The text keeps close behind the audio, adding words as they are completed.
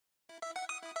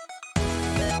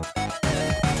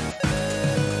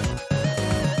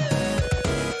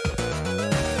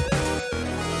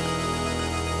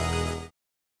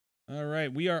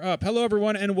right, we are up. Hello,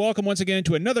 everyone, and welcome once again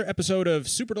to another episode of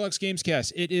Super Deluxe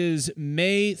Gamescast. It is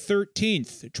May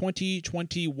 13th,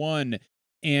 2021,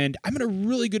 and I'm in a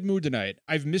really good mood tonight.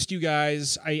 I've missed you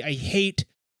guys. I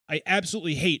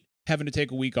absolutely hate having to take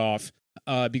a week off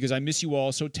because I miss you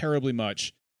all so terribly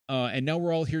much. And now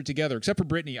we're all here together, except for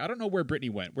Brittany. I don't know where Brittany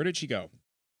went. Where did she go?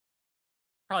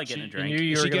 Probably getting a drink. You knew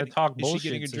you were going to talk is she bullshit,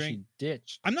 getting a so drink? she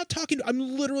ditched. I'm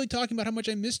literally talking about how much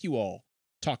I missed you all.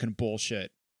 Talking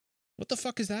bullshit. What the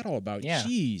fuck is that all about? Yeah.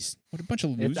 Jeez. What a bunch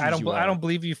of losers I you are. don't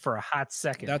believe you for a hot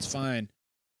second. That's fine.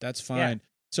 Yeah,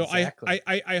 So exactly.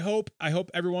 I hope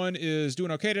everyone is doing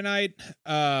okay tonight.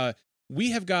 We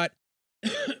have got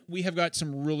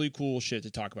some really cool shit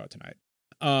to talk about tonight.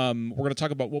 We're going to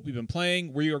talk about what we've been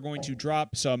playing. We are going to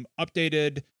drop some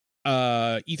updated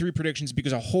E3 predictions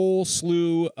because a whole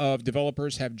slew of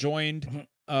developers have joined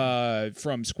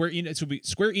from Square Enix.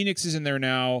 Square Enix is in there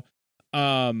now.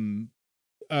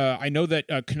 I know that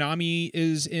Konami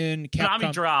is in Capcom.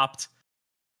 Konami dropped.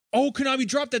 Oh, Konami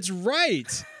dropped. That's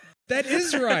right. That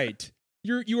is right.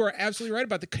 You are absolutely right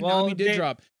about the Konami did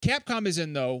drop. Capcom is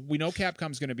in though. We know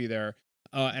Capcom's going to be there.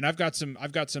 And I've got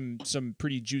some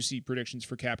pretty juicy predictions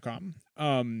for Capcom.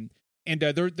 And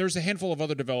there's a handful of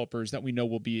other developers that we know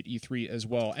will be at E3 as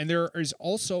well. And there is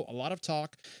also a lot of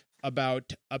talk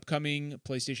about upcoming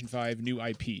PlayStation 5 new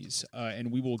IPs.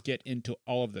 And we will get into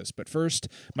all of this. But first,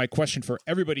 my question for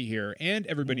everybody here and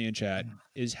everybody in chat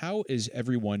is, how is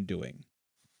everyone doing?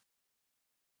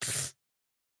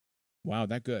 Wow,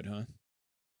 that good, huh?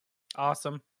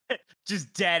 Awesome.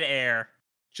 Just dead air.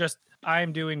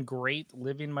 I'm doing great,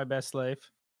 living my best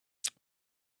life.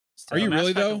 Are you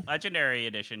really, Mass though? Effect Legendary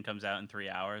Edition comes out in 3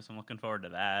 hours. I'm looking forward to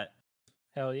that.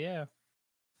 Hell yeah.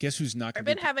 Guess who's not going I've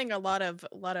been having a lot of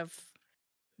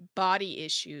body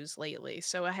issues lately,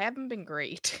 so I haven't been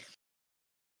great.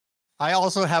 I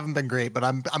also haven't been great, but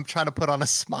I'm trying to put on a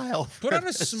smile. Put on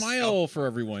a smile for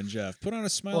everyone, Jeff. Put on a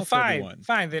smile for everyone.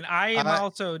 Fine. Then I am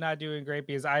also not doing great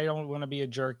because I don't want to be a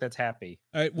jerk that's happy.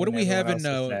 All right, what do we have in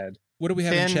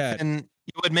chat? And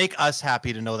you would make us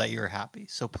happy to know that you're happy.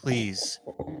 So please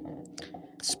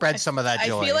spread some of that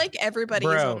joy. I feel like everybody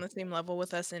is on the same level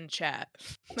with us in chat.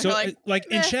 So like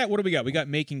in chat, what do we got? We got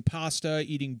making pasta,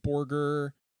 eating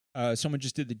burger. Someone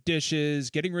just did the dishes,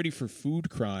 getting ready for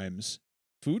food crimes.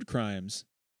 Food crimes.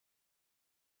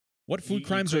 What food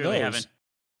crimes are those?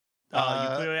 You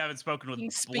clearly haven't spoken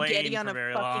with spaghetti Blaine on for a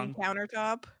very fucking long.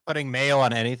 countertop. Putting mayo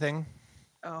on anything.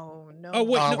 Oh no! Oh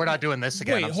wait, no, we're not doing this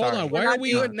again. Wait, I'm hold sorry. on. Why We're are not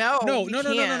we? doing- no,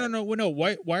 no.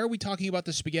 Why are we talking about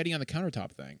the spaghetti on the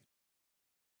countertop thing?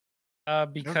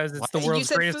 Because it's What? the You world's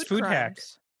said greatest food hack.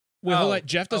 crimes. Wait, hold on.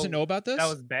 Jeff doesn't know about this. That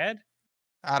was bad.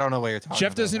 I don't know what you're talking about.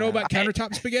 Jeff doesn't know about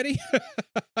countertop spaghetti.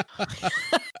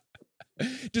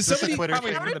 Does This is somebody? Twitter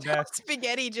Probably feed. the best.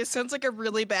 Spaghetti just sounds like a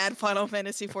really bad Final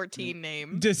Fantasy 14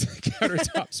 name. Does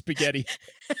countertop spaghetti?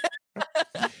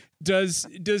 Does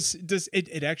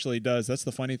it actually does? That's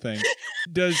the funny thing.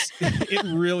 Does it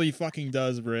really fucking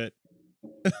does, Britt?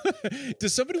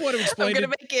 Does somebody want to explain? I'm gonna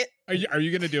make it. Are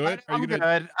you gonna do it? I'm good.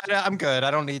 I'm good. I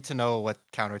don't need to know what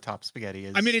countertop spaghetti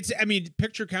is. I mean,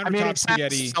 picture countertop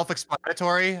spaghetti.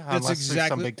 Self-explanatory. That's Unless exactly there's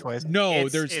some big twist. No,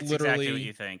 It's there's literally exactly what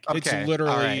you think. Okay, it's all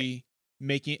literally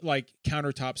making like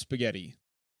countertop spaghetti.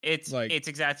 It's like-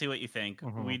 exactly what you think.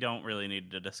 Mhm. We don't really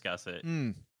need to discuss it.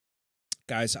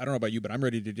 Guys, I don't know about you, but I'm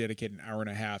ready to dedicate an hour and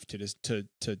a half to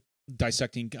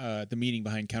dissecting the meaning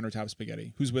behind countertop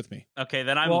spaghetti. Who's with me? Okay,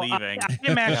 then I'm Well, leaving.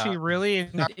 I'm actually really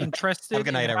interested Have a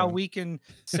good night, in how everyone. we can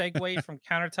segue from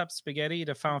countertop spaghetti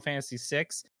to Final Fantasy VI,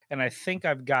 and I think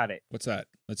I've got it. What's that?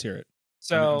 Let's hear it.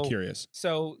 So I'm curious.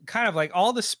 So kind of like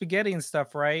all the spaghetti and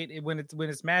stuff, right? When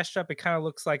it's mashed up, it kind of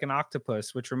looks like an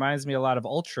octopus, which reminds me a lot of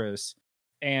Ultros,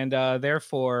 and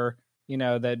therefore,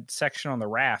 that section on the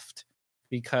raft,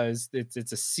 because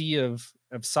it's a sea of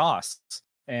sauce.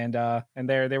 And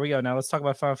there we go. Now let's talk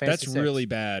about Final Fantasy. That's VI. really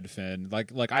bad, Finn.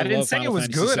 Like I didn't love say Final it was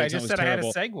Fantasy good. VI, I and just it said was I had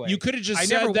a terrible. segue. You could have just I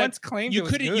said never that once claimed you it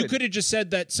was could good. you could have just said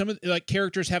that some of like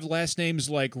characters have last names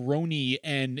like Roni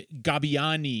and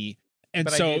Gabiani. And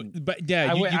But I so, didn't. but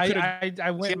yeah, you could have.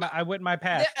 I went my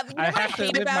path. You know I what I have to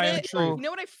hate live about my own it? truth. You know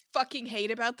what I fucking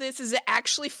hate about this is it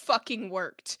actually fucking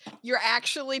worked. You're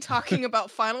actually talking about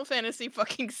Final Fantasy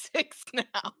fucking 6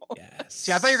 now. Yes.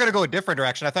 See, I thought you were gonna go a different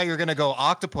direction. I thought you were gonna go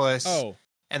Octopus. Oh,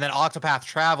 And then Octopath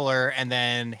Traveler, and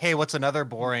then hey, what's another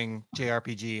boring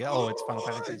JRPG? Oh, it's Final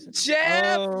Fantasy.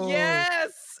 Jeff, Oh.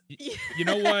 yes. you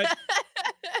know what?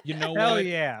 You know Hell what?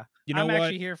 yeah! You know I'm what?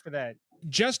 actually here for that.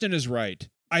 Justin is right.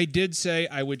 I did say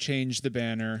I would change the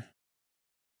banner.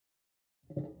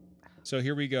 So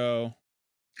here we go.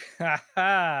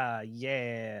 Haha,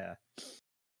 yeah.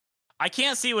 I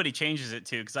can't see what he changes it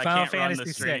to because I Final can't run Fantasy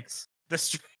the stream. 6. The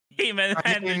stream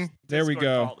and mean, there we Discord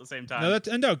go. call at the same time. No, that's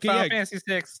no. Final Yeah, Fantasy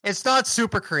 6. It's not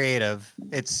super creative.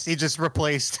 He just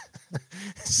replaced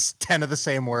 10 of the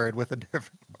same word with a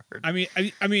different word. I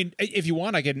mean, if you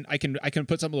want, I can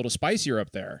put something a little spicier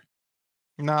up there.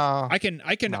 No. I can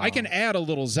add a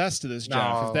little zest to this,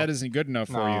 Jeff, if that isn't good enough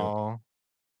for you. All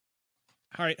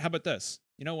right, how about this?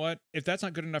 You know what? If that's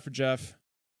not good enough for Jeff,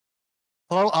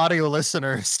 Hello, audio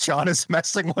listeners. John is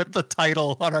messing with the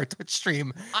title on our Twitch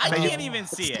stream. I can't even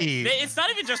see Steve. it. It's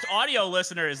not even just audio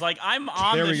listeners. Like, I'm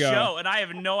on the show and I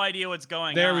have no idea what's going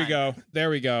on. There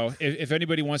we go. If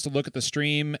anybody wants to look at the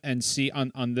stream and see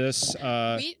on this,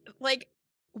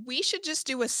 we should just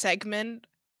do a segment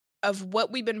of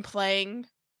what we've been playing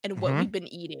and what we've been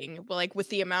eating, like with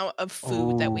the amount of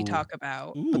food that we talk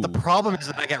about. But the problem is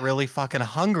that I get really fucking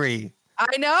hungry.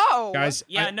 I know, guys.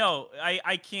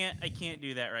 I can't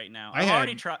do that right now. I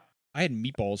already tried. I had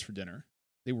meatballs for dinner.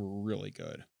 They were really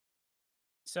good.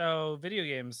 So, video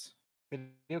games.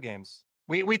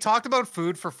 We talked about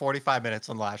food for 45 minutes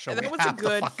on the last show. That was a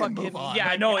good fucking move on.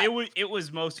 Yeah, no, it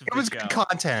was most of It was good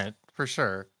content for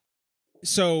sure.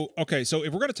 So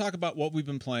if we're going to talk about what we've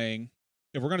been playing,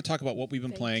 I want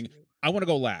to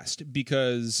go last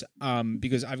because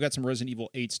I've got some Resident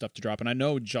Evil 8 stuff to drop, and I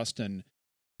know Justin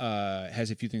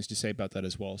has a few things to say about that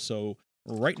as well. So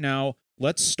right now,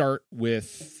 let's start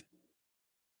with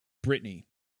Brittany.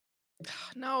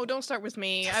 No, don't start with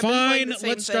me. Fine,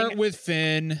 let's start with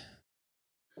Finn.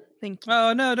 Thank you.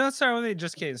 Oh, no, don't start with me.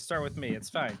 Just kidding. Start with me.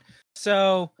 It's fine.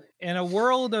 So, in a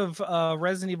world of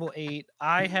Resident Evil 8,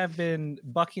 I have been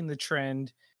bucking the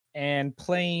trend and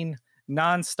playing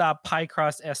nonstop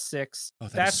Picross S6. Oh,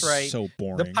 that's right. So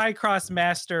boring. The Picross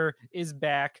Master is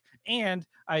back. And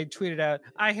I tweeted out,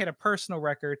 I hit a personal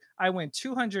record. I went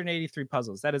 283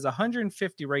 puzzles. That is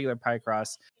 150 regular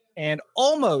Picross and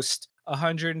almost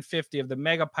 150 of the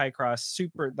Mega Picross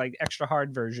super, like extra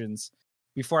hard versions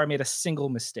before I made a single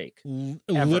mistake.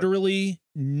 Literally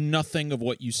nothing of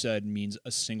what you said means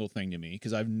a single thing to me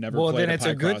because I've never played a Picross game. Well, then it's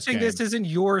a good thing this isn't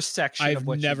your section of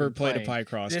what I've never played playing. a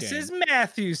Picross game. This is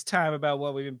Matthew's time about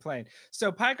what we've been playing. So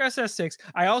Picross S6,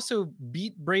 I also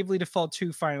beat Bravely Default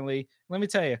 2 finally. Let me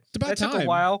tell you, that took a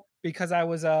while because I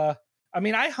was I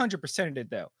 100%ed it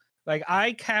though. Like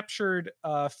I captured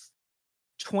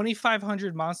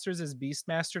 2,500 monsters as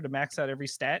Beastmaster to max out every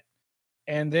stat.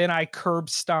 And then I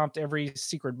curb stomped every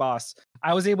secret boss.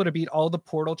 I was able to beat all the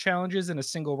portal challenges in a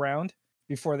single round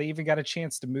before they even got a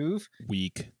chance to move.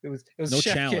 Weak. It was no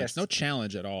chef challenge. kiss. No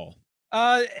challenge at all.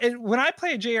 And when I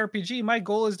play a JRPG, my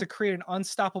goal is to create an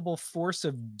unstoppable force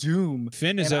of doom.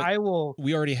 Finn is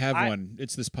we already have one.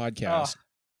 It's this podcast.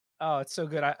 Oh, it's so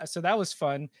good. So that was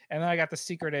fun. And then I got the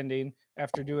secret ending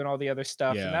after doing all the other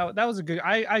stuff. Yeah. And that was a good.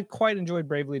 I quite enjoyed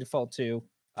Bravely Default 2.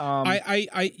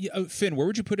 Finn, where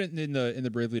would you put it in the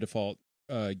Bravely Default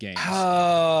games?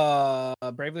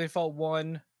 Bravely Default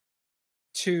 1,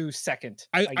 2, second.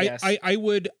 I guess. I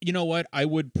would. You know what? I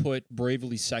would put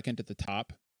Bravely second at the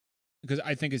top because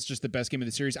I think it's just the best game of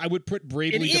the series. I would put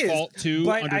Bravely Default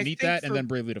 2 underneath that, and then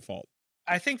Bravely Default.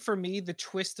 I think for me, the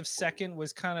twist of second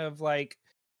was kind of like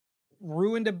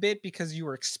ruined a bit because you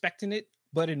were expecting it,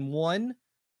 but in 1,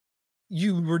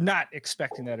 you were not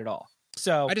expecting that at all.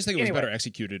 So I just think it was better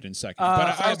executed in second.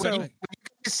 But when you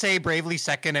say Bravely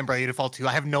second and Bravely Default 2,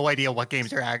 I have no idea what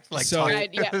games you're talking.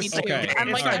 Yeah, me too. Okay.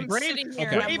 I'm sitting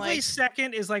here. Bravely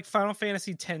second is like Final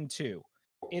Fantasy X-2.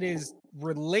 It is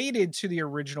related to the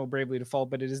original Bravely Default,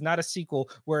 but it is not a sequel.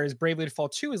 Whereas Bravely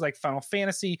Default 2 is like Final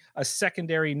Fantasy, a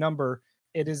secondary number.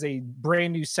 It is a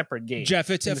brand new separate game. Jeff,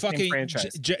 it's a fucking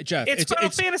franchise. Jeff. It's Final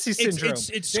Fantasy syndrome.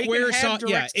 It's Square.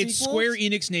 It's Square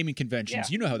Enix naming conventions.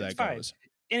 You know how that goes.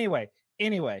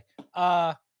 Anyway,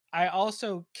 I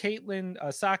also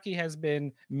Caitlin Saki has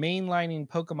been mainlining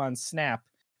Pokemon Snap,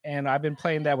 and I've been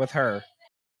playing that with her.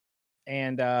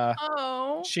 And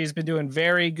she's been doing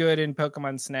very good in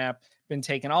Pokemon Snap. Been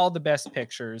taking all the best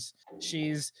pictures.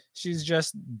 She's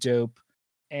just dope.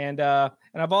 And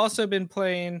I've also been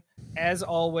playing, as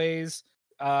always.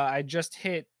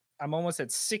 I'm almost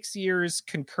at 6 years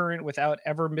concurrent without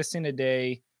ever missing a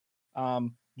day.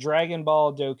 Dragon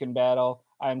Ball Dokkan Battle.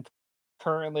 I'm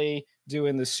currently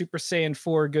doing the Super Saiyan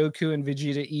 4 Goku and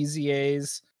Vegeta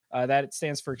EZAs. That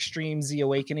stands for Extreme Z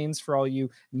Awakenings for all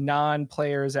you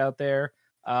non-players out there.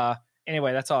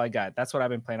 Anyway, that's all I got. That's what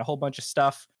I've been playing. A whole bunch of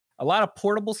stuff. A lot of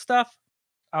portable stuff.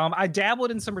 I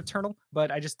dabbled in some Returnal,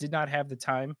 but I just did not have the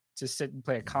time to sit and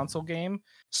play a console game.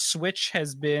 Switch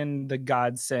has been the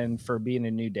godsend for being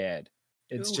a new dad.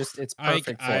 It's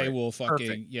perfect. I will fucking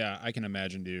perfect. Yeah, I can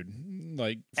imagine, dude.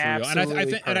 Like for Absolutely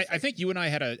real. And I perfect. think you and I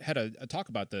had a talk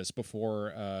about this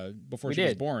before We she was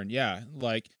did. born. Yeah,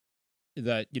 like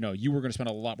that. You were going to spend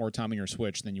a lot more time on your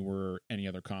Switch than you were any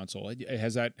other console.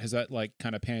 Has that like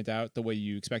kind of panned out the way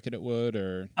you expected it would,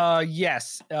 or?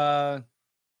 Yes.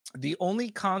 The only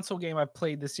console game I've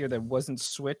played this year that wasn't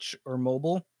Switch or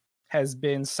mobile has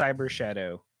been Cyber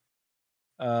Shadow.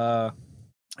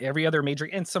 Every other major,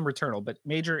 and some Returnal, but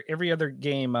every other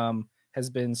game has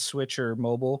been Switch or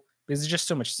mobile because it's just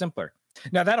so much simpler.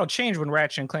 Now that'll change when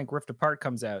Ratchet and Clank Rift Apart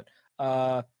comes out.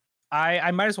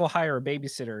 I might as well hire a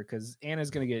babysitter because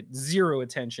Anna's going to get zero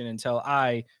attention until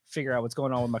I figure out what's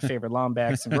going on with my favorite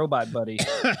Lombax and Robot Buddy.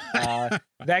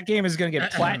 That game is going to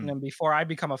get platinum before I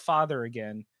become a father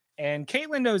again. And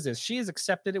Caitlin knows this. She has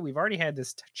accepted it. We've already had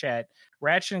this chat.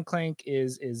 Ratchet and Clank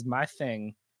is my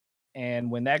thing.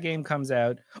 And when that game comes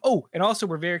out, and also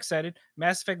we're very excited.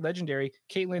 Mass Effect Legendary.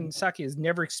 Caitlin Saki has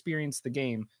never experienced the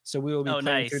game, so we will be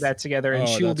playing through that together, and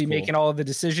she will be making all of the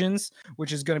decisions,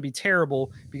 which is going to be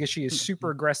terrible because she is super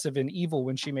aggressive and evil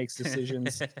when she makes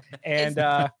decisions. And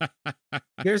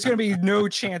there's going to be no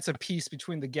chance of peace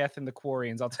between the Geth and the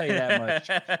Quarians. I'll tell you that much.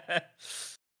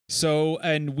 So,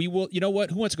 and we will. You know what?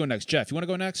 Who wants to go next? Jeff, you want to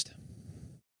go next?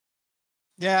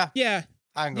 Yeah. Yeah.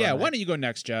 Why don't you go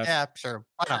next, Jeff? Yeah, sure.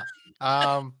 Why not?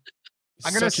 I'm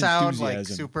gonna sound like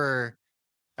super.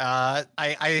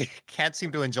 I can't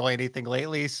seem to enjoy anything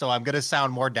lately, so I'm gonna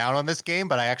sound more down on this game.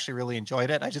 But I actually really enjoyed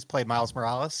it. I just played Miles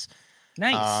Morales.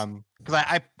 Nice. Because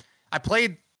I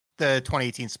played the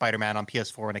 2018 Spider-Man on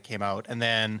PS4 when it came out,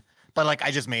 but like I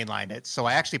just mainlined it. So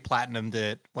I actually platinumed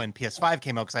it when PS5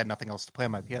 came out because I had nothing else to play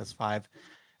on my PS5, and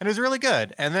it was really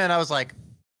good. And then I was like,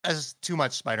 "That's too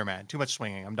much Spider-Man, too much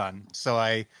swinging. I'm done." So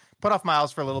I put off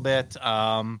Miles for a little bit.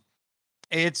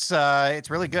 It's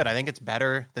really good. I think it's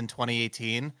better than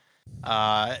 2018.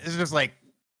 It's just like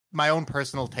my own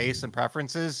personal tastes and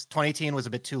preferences. 2018 was a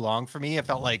bit too long for me. It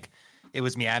felt like it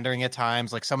was meandering at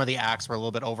times. Like some of the acts were a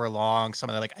little bit overlong. Some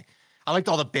of the I liked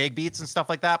all the big beats and stuff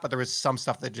like that, but there was some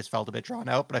stuff that just felt a bit drawn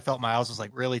out. But I felt Miles was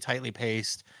like really tightly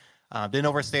paced. Didn't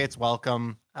overstay its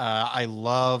welcome. I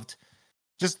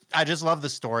just love the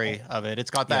story of it. It's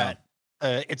got that.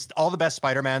 It's all the best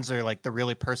Spider-Mans are like the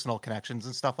really personal connections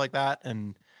and stuff like that.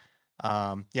 And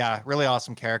really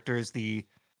awesome characters. The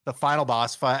final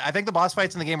boss fight. I think the boss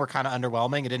fights in the game were kind of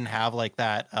underwhelming. It didn't have like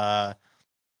that.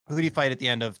 Who did you fight at the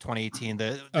end of 2018?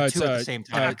 The two at the same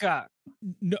time.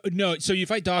 No. So you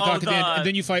fight Doc Ock and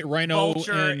then you fight Rhino,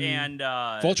 Vulture and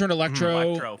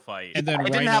Electro fight, and then I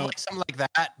didn't have like something like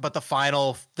that, but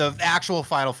the actual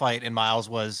final fight in Miles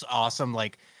was awesome.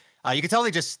 Like. You can tell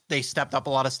they stepped up a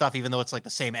lot of stuff, even though it's like the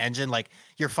same engine. Like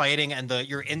you're fighting and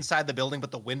you're inside the building,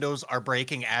 but the windows are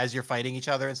breaking as you're fighting each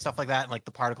other and stuff like that. And like the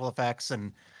particle effects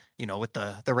and, with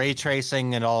the ray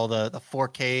tracing and all the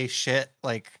 4K shit,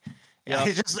 like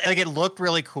it just like it looked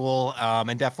really cool.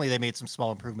 And definitely they made some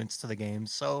small improvements to the game.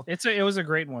 So it was a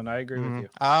great one. I agree with you.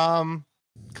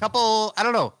 Couple, I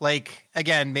don't know, like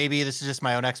again, maybe this is just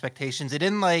my own expectations. It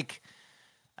didn't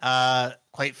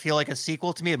quite feel like a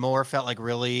sequel to me. It more felt like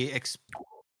really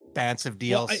expansive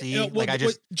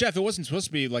DLC. Jeff, it wasn't supposed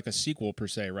to be like a sequel per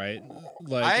se, right?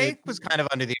 Like I was kind of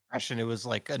under the impression it was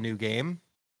like a new game.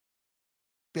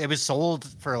 It was sold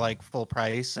for like full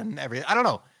price and everything. I don't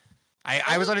know.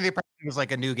 I was under the impression it was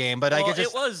like a new game, but I thought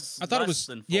it was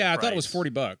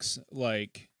 $40.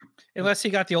 Like unless he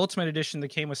got the Ultimate Edition that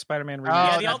came with Spider-Man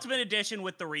Remastered. The Ultimate Edition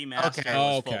with the remaster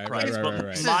was full price.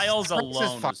 Right. Miles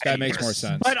alone that makes more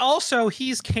sense. But also,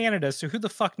 he's Canada, so who the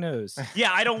fuck knows?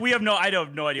 Yeah, I don't know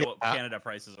idea what Canada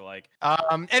prices are like.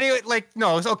 Anyway,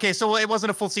 okay, so it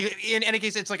wasn't a full sequel. In any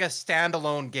case, it's like a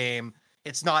standalone game.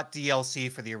 It's not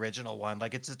DLC for the original one.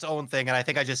 Like it's its own thing, and I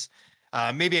think I just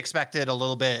maybe expected a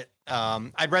little bit.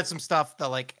 I'd read some stuff that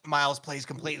like Miles plays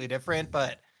completely different,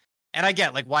 and I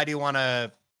get like why do you want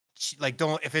to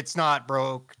if it's not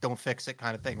broke, don't fix it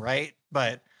kind of thing, right?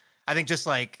 But I think just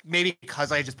like maybe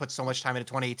because I just put so much time into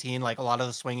 2018, like a lot of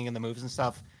the swinging and the moves and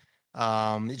stuff,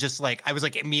 just like I was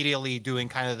like immediately doing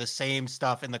kind of the same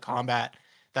stuff in the combat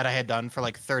that I had done for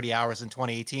like 30 hours in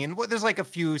 2018. There's like a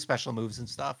few special moves and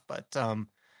stuff, but I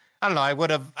don't know. I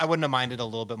wouldn't have minded a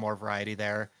little bit more variety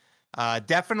there.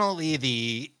 Definitely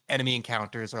the enemy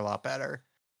encounters are a lot better.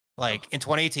 Like in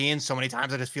 2018, so many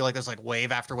times I just feel like there's like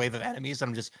wave after wave of enemies. And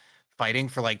I'm just fighting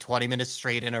for like 20 minutes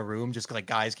straight in a room, just like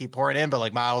guys keep pouring in. But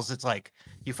like Miles, it's like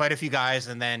you fight a few guys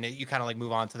and then you kind of like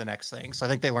move on to the next thing. So I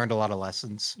think they learned a lot of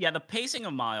lessons. Yeah, the pacing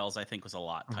of Miles I think was a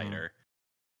lot tighter.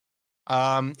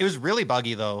 It was really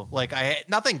buggy though. Like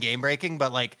nothing game breaking,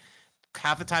 but like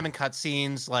half the time in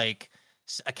cutscenes, like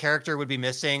a character would be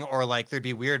missing, or like there'd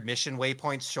be weird mission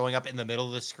waypoints showing up in the middle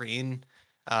of the screen.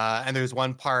 And there's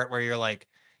one part where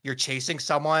you're chasing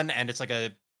someone and it's like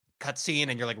a cutscene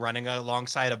and you're like running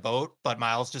alongside a boat, but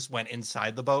Miles just went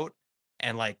inside the boat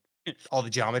and like all the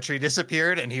geometry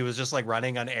disappeared and he was just like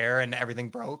running on air and everything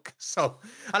broke. So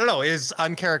I don't know, it is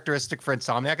uncharacteristic for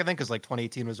Insomniac, I think, because like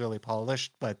 2018 was really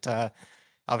polished, but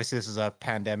obviously this is a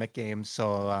pandemic game,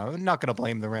 so I'm not going to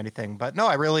blame them or anything. But no,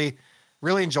 I really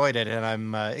enjoyed it, and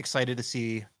I'm excited to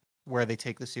see where they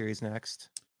take the series next.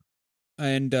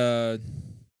 And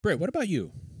Britt, what about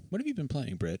you? What have you been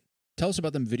playing, Britt? Tell us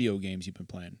about them video games you've been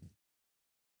playing.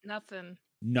 Nothing.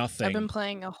 Nothing. I've been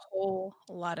playing a whole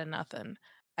lot of nothing.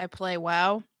 I play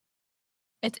WoW.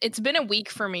 It's been a week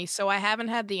for me, so I haven't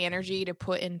had the energy to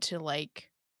put into like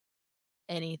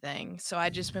anything. So I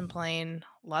just been playing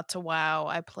lots of WoW.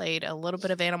 I played a little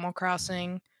bit of Animal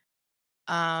Crossing.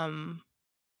 And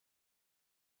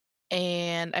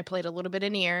I played a little bit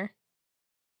of Nier.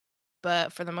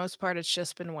 But for the most part, it's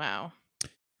just been WoW.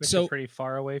 So pretty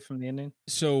far away from the ending.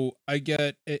 So I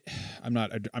get it. I'm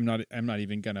not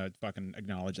even gonna fucking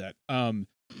acknowledge that.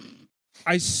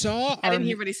 I didn't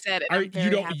hear what he said.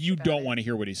 You don't want to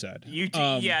hear what he said.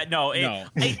 No.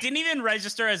 It didn't even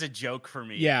register as a joke for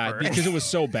me. Yeah, because it was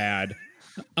so bad.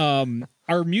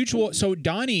 Our mutual, so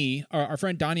Donnie, our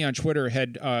friend Donnie on Twitter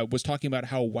was talking about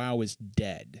how WoW is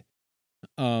dead.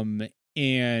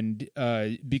 And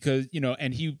because,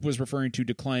 and he was referring to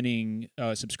declining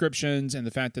subscriptions and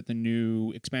the fact that the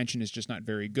new expansion is just not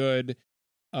very good,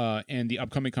 and the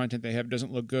upcoming content they have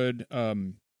doesn't look good.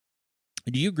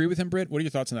 Do you agree with him, Britt? What are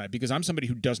your thoughts on that? Because I'm somebody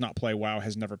who does not play WoW,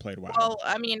 has never played WoW. Well,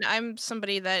 I mean, I'm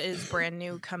somebody that is brand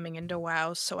new coming into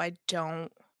WoW, so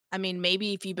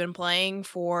maybe if you've been playing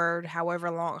for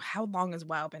however long, how long has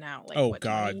WoW been out? Like,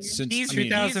 God, since he's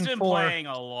been playing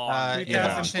a long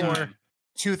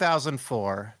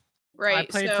 2004. Right. I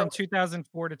played from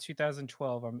 2004 to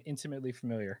 2012. I'm intimately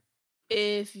familiar.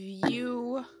 If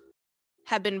you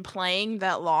have been playing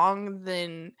that long,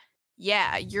 then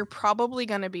yeah, you're probably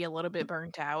going to be a little bit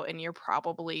burnt out and you're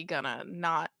probably going to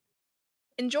not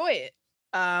enjoy it.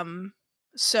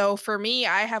 So for me,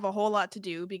 I have a whole lot to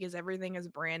do because everything is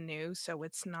brand new, so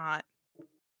it's not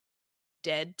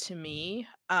dead to me.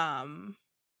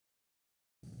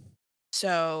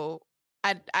 So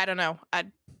I don't know.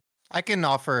 I can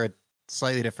offer a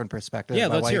slightly different perspective. Yeah,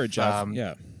 let's hear it, Jeff.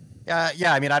 Yeah.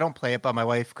 I mean, I don't play it, but my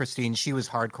wife, Christine, she was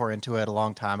hardcore into it a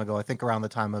long time ago. I think around the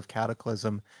time of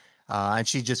Cataclysm. And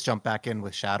she just jumped back in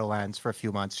with Shadowlands for a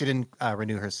few months. She didn't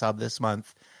renew her sub this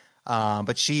month,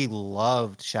 but she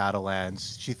loved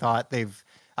Shadowlands. She thought they've,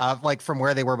 like from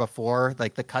where they were before,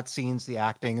 like the cutscenes, the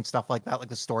acting and stuff like that, like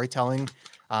the storytelling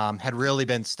had really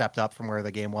been stepped up from where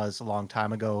the game was a long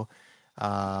time ago.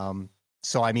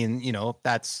 So, I mean,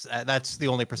 that's the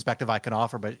only perspective I can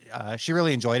offer, but she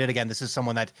really enjoyed it. Again, this is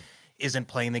someone that isn't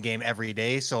playing the game every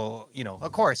day. So,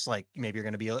 of course, like maybe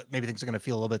things are going to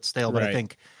feel a little bit stale, but I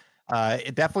think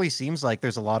it definitely seems like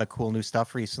there's a lot of cool new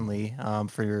stuff recently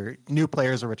for your new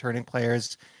players or returning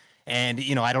players. And,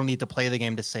 I don't need to play the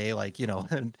game to say like,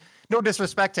 no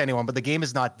disrespect to anyone, but the game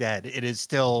is not dead. It is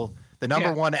still the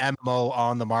number one MMO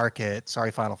on the market.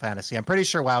 Sorry, Final Fantasy. I'm pretty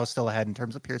sure WoW is still ahead in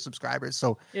terms of pure subscribers.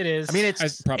 So it is. I mean,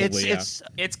 it's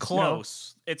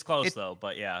close. It's close though,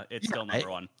 but yeah, it's still number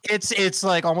one. It's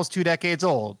like almost 2 decades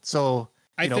old. So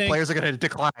I think players are going to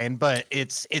decline, but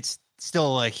it's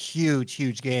still a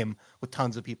huge game with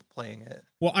tons of people playing it.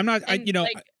 Well, I'm not. Britt, go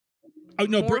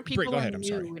ahead. I'm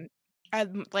sorry.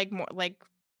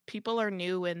 People are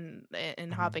new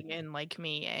and hopping in like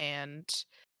me, and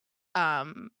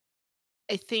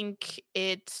I think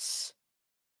it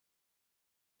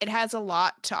has a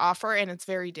lot to offer, and it's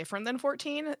very different than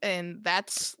 14, and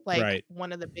that's like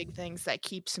one of the big things that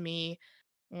keeps me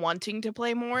wanting to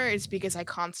play more is because I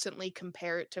constantly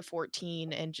compare it to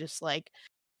 14 and just like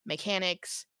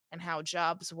mechanics and how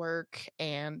jobs work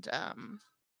and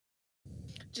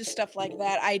just stuff like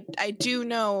that. I do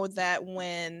know that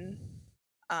when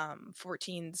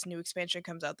 14's new expansion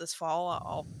comes out this fall,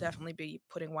 I'll definitely be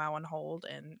putting WoW on hold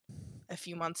and a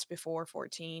few months before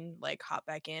 14 like hop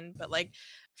back in. But like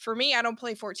for me, I don't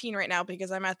play 14 right now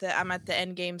because I'm at the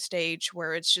end game stage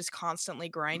where it's just constantly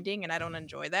grinding and I don't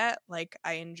enjoy that. Like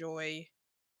I enjoy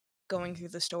going through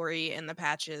the story and the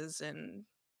patches and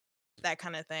that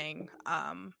kind of thing.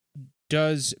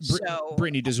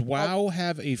 Brittany, does WoW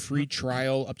have a free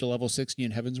trial up to level 60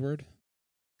 in Heavensward?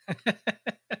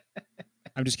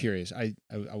 I'm just curious. I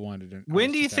wanted to.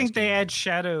 When do you think they add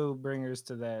Shadowbringers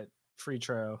to that free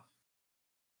trial?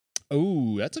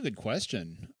 Oh, that's a good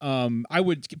question. I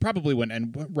would probably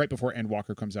right before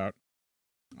Endwalker comes out.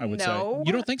 I would say.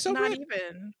 You don't think so? Not Brett?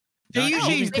 even. They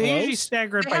usually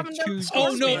stagger it They by haven't done 2.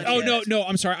 Stormblood No.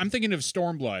 I'm sorry. I'm thinking of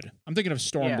Stormblood. I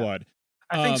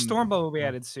think Stormblood will be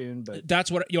added soon, but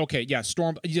that's what. Okay, yeah, So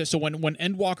when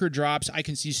Endwalker drops, I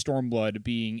can see Stormblood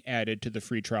being added to the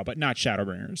free trial, but not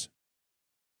Shadowbringers.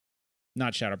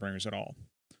 Not Shadowbringers at all.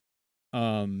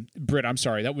 Britt, I'm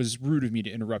sorry. That was rude of me to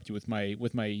interrupt you with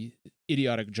my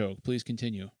idiotic joke. Please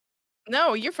continue.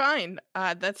 No, you're fine.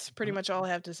 That's pretty much all I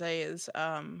have to say. Is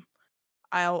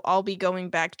I'll be going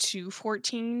back to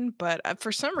 14, but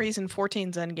for some reason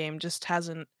 14's endgame just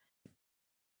hasn't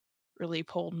really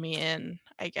pulled me in,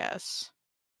 I guess.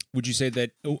 Would you say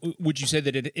that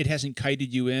it hasn't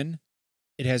kited you in?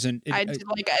 It hasn't. I did,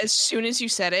 like, as soon as you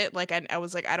said it, like I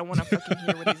was like, I don't want to fucking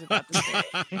hear what he's about to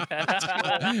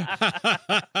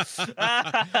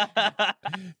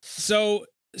say.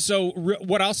 So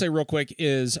what I'll say real quick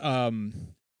is, I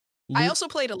also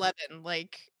played 11.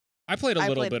 Like I played a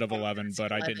little bit of 11,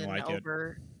 but I didn't like it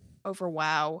over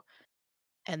WoW,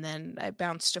 and then I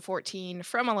bounced to 14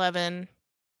 from 11.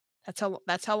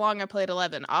 That's how long I played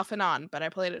 11, off and on. But I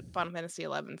played Final Fantasy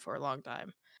 11 for a long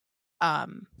time.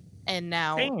 And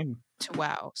now to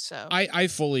WoW. So I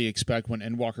fully expect when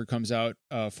Endwalker comes out,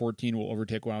 14 will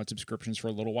overtake WoW subscriptions for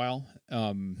a little while.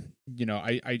 I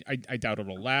doubt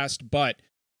it'll last, but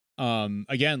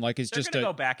again, like it's They're just gonna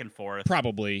go back and forth.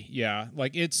 Probably, yeah.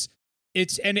 Like it's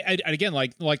and again,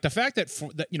 like the fact that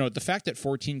the fact that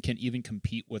 14 can even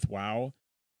compete with WoW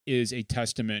is a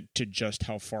testament to just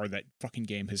how far that fucking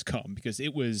game has come, because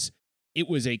it was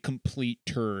a complete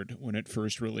turd when it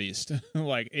first released.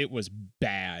 Like, it was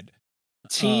bad.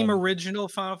 Team original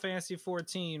Final Fantasy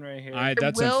 14 right here.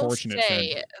 That's unfortunate. I will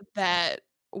say that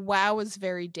WoW is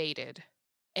very dated,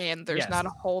 and there's not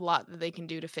a whole lot that they can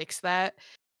do to fix that.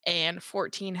 And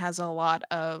 14 has a lot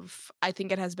of, I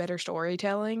think it has better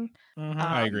storytelling.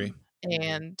 I agree.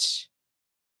 And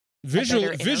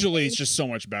visually it's just so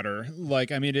much better.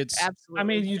 Like, I mean, it's absolutely. I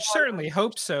mean, you certainly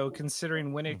hope so,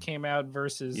 considering when it came out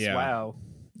versus WoW.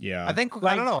 Yeah, I think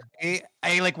I don't know.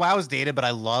 I like WoW is dated, but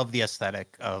I love the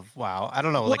aesthetic of WoW. I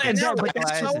don't know, like it's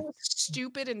so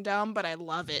stupid and dumb, but I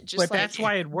love it. Just but that's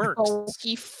why it works.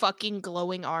 Bulky fucking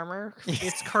glowing armor.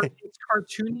 It's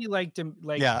cartoony, like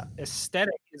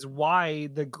aesthetic is why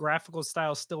the graphical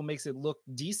style still makes it look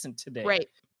decent today. Right.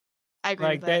 I agree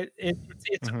with that.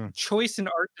 It's choice in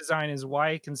art design is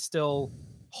why it can still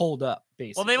hold up,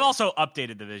 basically. Well, they've also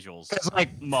updated the visuals.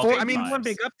 One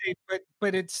big update,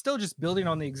 but it's still just building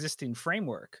on the existing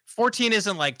framework. 14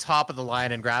 isn't like top of the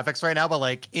line in graphics right now, but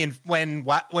like when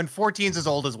 14's as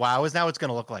old as WoW is now, it's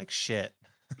gonna look like shit.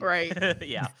 Right.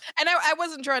 Yeah. And I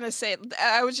wasn't trying to say,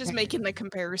 I was just making the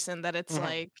comparison that it's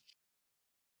like,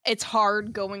 it's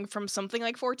hard going from something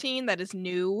like 14 that is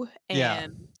new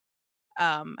and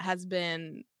has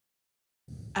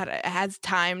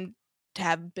time to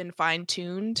have been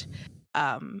fine-tuned,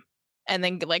 and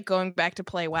then like going back to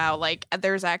play WoW, like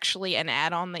there's actually an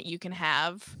add-on that you can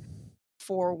have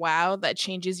for WoW that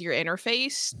changes your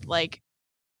interface like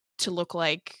to look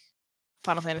like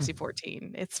Final Fantasy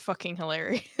 14. It's fucking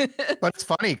hilarious. But it's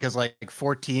funny because like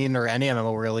 14 or any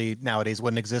MMO really nowadays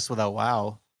wouldn't exist without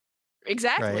WoW.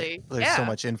 Exactly. Right? There's so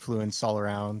much influence all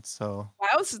around. So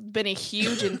WoW's been a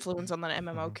huge influence on the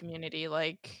MMO community.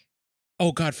 Like,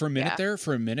 oh god, for a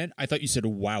minute, I thought you said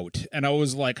wout, and I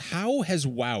was like, how has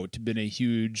wout been a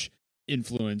huge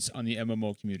influence on the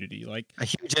MMO community? Like a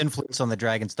huge influence on the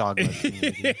Dragon's Dogma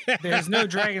community. There's no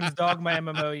Dragon's Dogma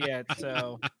MMO yet,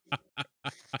 so.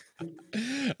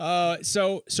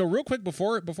 So real quick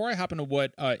before I hop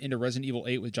into Resident Evil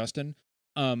 8 with Justin.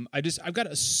 I've got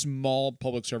a small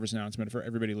public service announcement for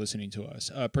everybody listening to us,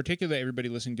 particularly everybody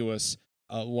listening to us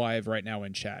live right now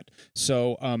in chat.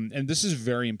 So, and this is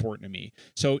very important to me.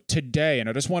 So today, and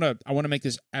I want to make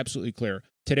this absolutely clear.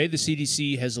 Today, the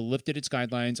CDC has lifted its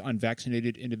guidelines on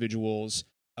vaccinated individuals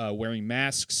wearing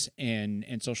masks and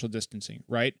social distancing.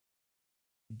 Right?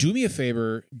 Do me a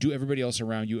favor. Do everybody else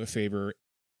around you a favor.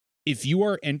 If you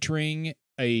are entering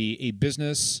a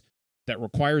business that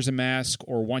requires a mask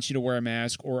or wants you to wear a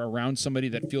mask, or around somebody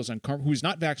that feels who's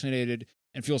not vaccinated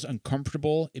and feels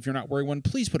uncomfortable if you're not wearing one,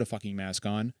 please put a fucking mask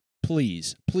on.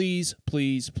 Please, please,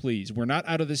 please, please. We're not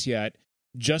out of this yet.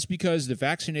 Just because the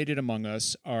vaccinated among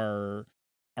us are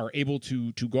able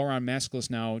to go around maskless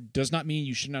now does not mean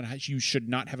you should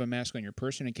not have a mask on your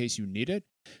person in case you need it.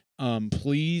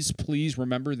 Please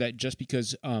remember that just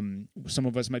because some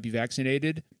of us might be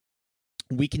vaccinated,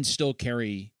 we can still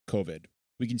carry COVID.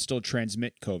 We can still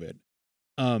transmit COVID.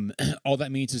 All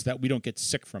that means is that we don't get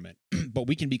sick from it, but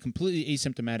we can be completely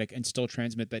asymptomatic and still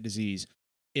transmit that disease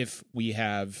if we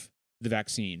have the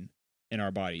vaccine. in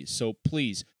our bodies. So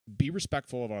please be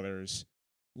respectful of others.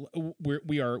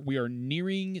 We are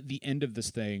nearing the end of this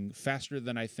thing faster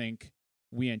than I think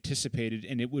we anticipated,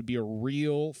 and it would be a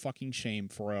real fucking shame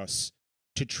for us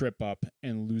to trip up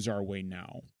and lose our way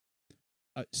now.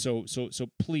 So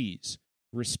please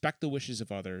respect the wishes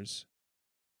of others,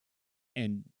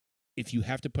 and if you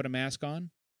have to put a mask on,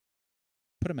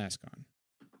 put a mask on,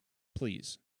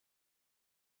 please.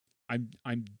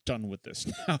 I'm done with this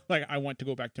now. Like, I want to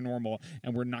go back to normal,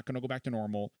 and we're not going to go back to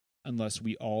normal unless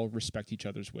we all respect each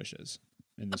other's wishes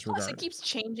in this regard. Plus, it keeps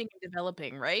changing and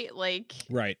developing, right? Like,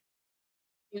 right.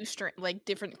 New like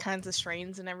different kinds of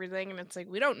strains and everything, and it's like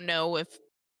we don't know if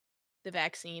the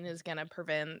vaccine is going to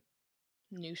prevent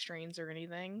new strains or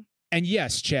anything. And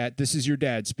yes, chat, this is your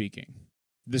dad speaking.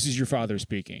 This is your father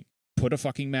speaking. Put a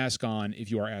fucking mask on if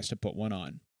you are asked to put one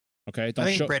on. Okay? I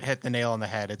think Britt hit the nail on the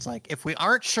head. It's like, if we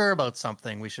aren't sure about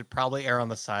something, we should probably err on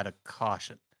the side of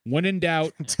caution. When in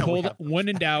doubt, pull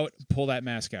that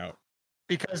mask out.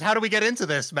 Because how do we get into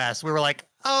this mess? We were like,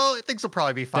 oh, things will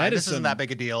probably be fine. This isn't that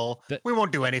big a deal. We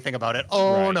won't do anything about it.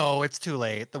 Oh, right. No, it's too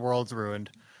late. The world's ruined.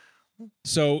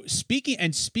 So speaking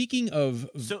of...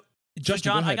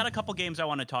 Justin, John, I got a couple games I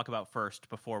want to talk about first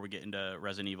before we get into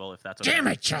Resident Evil, if that's okay. Damn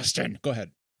it, Justin! Go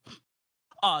ahead.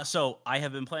 So I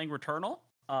have been playing Returnal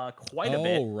quite a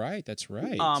bit. Oh, right, that's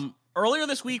right. Earlier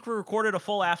this week, we recorded a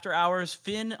full After Hours.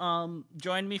 Finn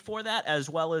joined me for that, as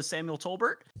well as Samuel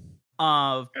Tolbert.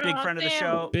 Big friend of the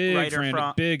show.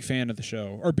 Big fan of the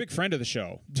show. Or big friend of the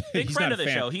show. Big friend of the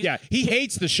show. He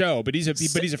hates the show, but he's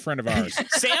a friend of ours.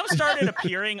 Sam started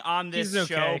appearing on this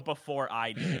show before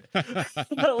I did.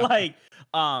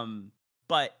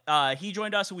 But he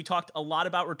joined us and we talked a lot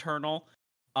about Returnal.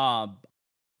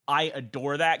 I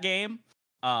adore that game.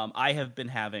 I have been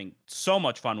having so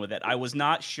much fun with it. I was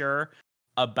not sure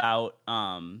about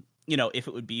if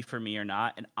it would be for me or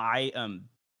not, and I am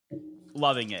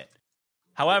loving it.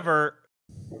 However,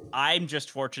 I'm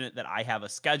just fortunate that I have a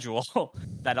schedule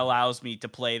that allows me to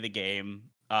play the game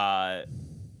the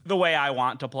way I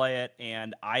want to play it,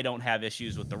 and I don't have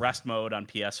issues with the rest mode on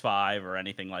PS5 or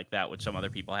anything like that, which some other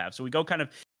people have. So we go kind of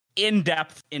in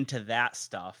depth into that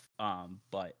stuff.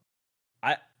 But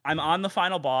I'm on the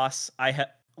final boss.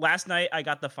 Last night I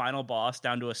got the final boss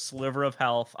down to a sliver of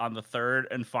health on the third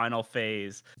and final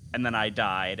phase, and then I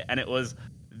died, and it was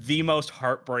the most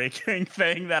heartbreaking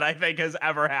thing that I think has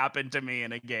ever happened to me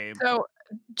in a game. So,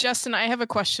 Justin, I have a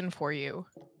question for you.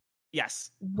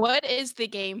 Yes. What is the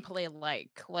gameplay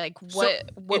like? Like, what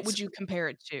would you compare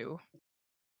it to?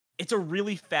 It's a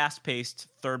really fast-paced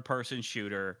third-person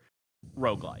shooter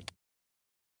roguelike.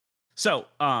 So,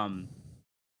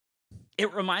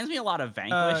 it reminds me a lot of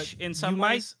Vanquish in some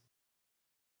ways.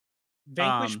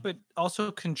 Vanquish, but also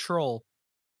Control.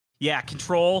 Yeah,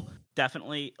 Control,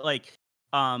 definitely.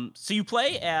 So you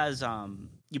play as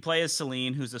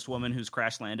Celine, who's this woman who's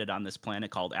crash landed on this planet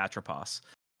called Atropos,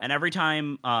 and every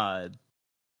time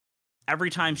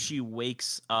she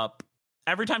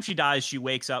dies, she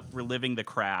wakes up reliving the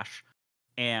crash,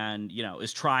 and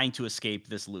is trying to escape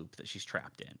this loop that she's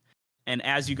trapped in. And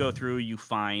as you go through, you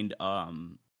find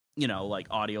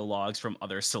audio logs from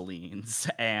other Celines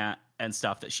and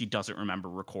stuff that she doesn't remember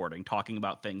recording, talking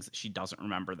about things that she doesn't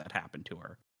remember that happened to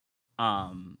her.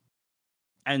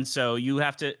 And so you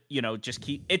have to, just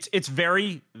keep. It's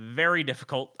very, very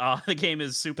difficult. The game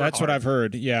is super. That's hard. What I've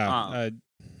heard. Yeah.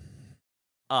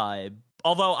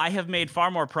 Although I have made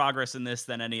far more progress in this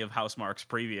than any of Housemarque's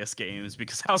previous games,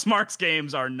 because Housemarque's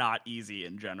games are not easy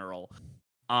in general.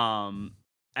 And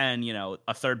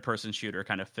a third-person shooter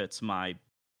kind of fits my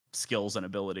skills and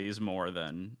abilities more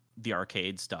than the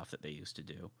arcade stuff that they used to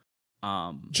do.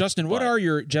 Justin, what are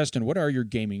your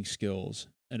gaming skills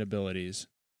and abilities?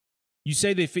 You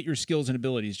say they fit your skills and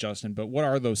abilities, Justin, but what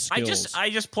are those skills? I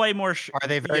just play more. Are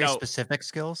they very specific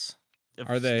skills?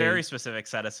 Are they very specific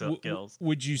set of skills?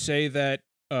 Would you say that?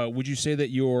 Would you say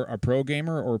that you're a pro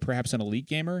gamer or perhaps an elite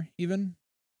gamer? Even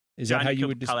is John, that how you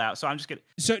would? Call out. So I'm just gonna.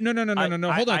 So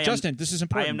no. Hold on, Justin. This is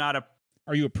important. I am not a.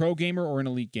 Are you a pro gamer or an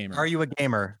elite gamer? Are you a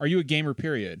gamer? Are you a gamer?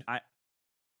 Period.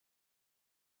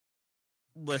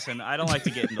 Listen, I don't like to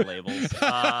get into labels.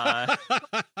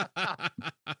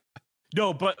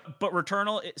 No, but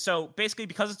Returnal. So basically,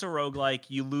 because it's a roguelike,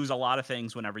 you lose a lot of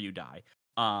things whenever you die.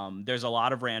 There's a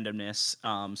lot of randomness.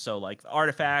 So like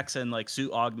artifacts and like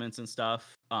suit augments and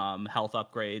stuff, health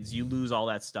upgrades, you lose all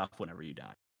that stuff whenever you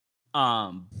die.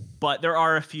 But there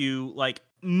are a few, like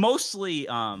mostly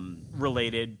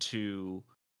related to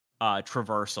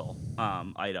traversal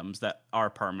items that are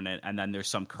permanent, and then there's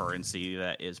some currency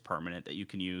that is permanent that you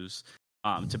can use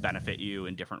to benefit you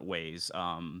in different ways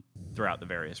throughout the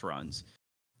various runs.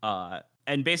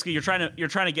 And basically you're trying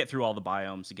to get through all the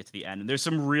biomes to get to the end. And there's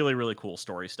some really, really cool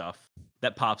story stuff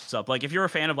that pops up. Like if you're a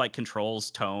fan of like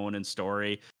controls, tone, and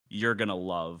story, you're gonna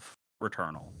love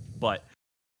Returnal. But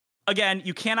again,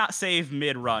 you cannot save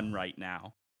mid-run right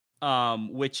now,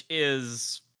 which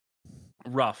is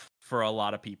rough for a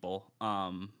lot of people.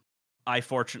 I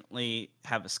fortunately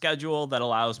have a schedule that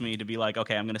allows me to be like,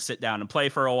 okay, I'm going to sit down and play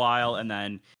for a while and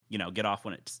then, get off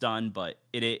when it's done. But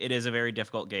it is a very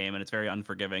difficult game and it's very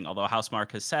unforgiving. Although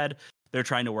Housemarque has said they're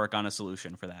trying to work on a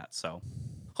solution for that. So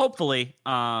hopefully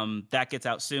that gets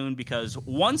out soon, because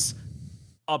once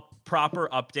a proper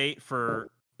update for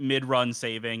mid-run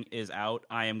saving is out,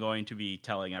 I am going to be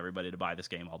telling everybody to buy this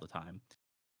game all the time.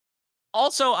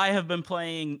 Also, I have been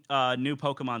playing new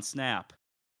Pokemon Snap.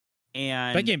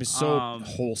 And that game is so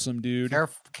wholesome, dude.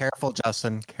 Careful,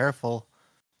 Justin. Careful.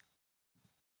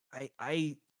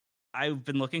 I've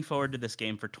been looking forward to this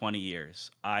game for 20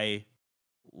 years. I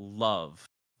love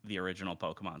the original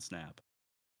Pokemon Snap.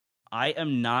 I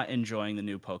am not enjoying the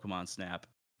new Pokemon Snap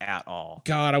at all.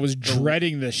 God, I was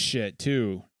dreading this shit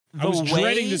too. I was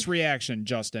dreading this reaction,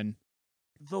 Justin.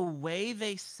 The way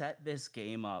they set this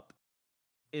game up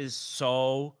is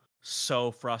so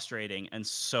frustrating and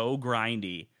so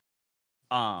grindy.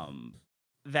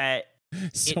 That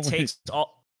it takes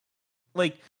all,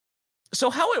 like, so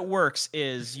how it works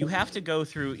is you have to go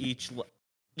through each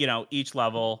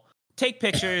level, take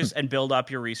pictures and build up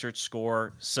your research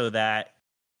score so that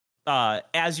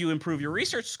as you improve your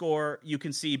research score, you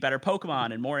can see better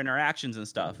Pokemon and more interactions and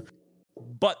stuff.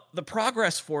 But the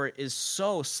progress for it is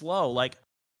so slow,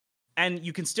 and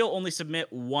you can still only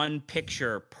submit one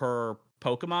picture per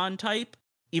Pokemon type,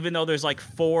 even though there's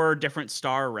 4 different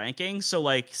star rankings.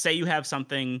 So say you have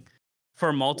something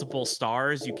for multiple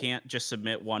stars, you can't just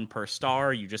submit one per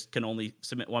star. You just can only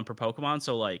submit one per Pokemon.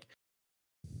 So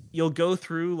you'll go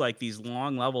through these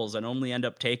long levels and only end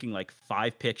up taking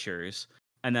 5 pictures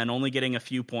and then only getting a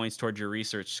few points towards your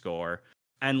research score.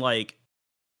 And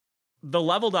the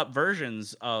leveled up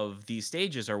versions of these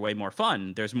stages are way more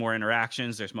fun. There's more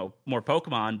interactions, there's more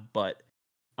Pokemon, but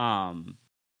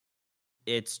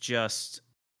it's just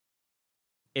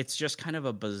kind of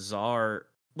a bizarre,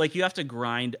 you have to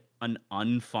grind an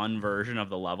unfun version of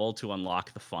the level to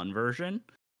unlock the fun version.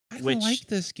 I don't like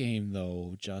this game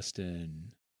though,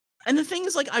 Justin. And the thing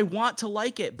is, I want to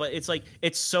like it, but it's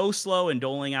it's so slow in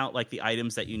doling out the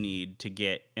items that you need to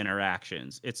get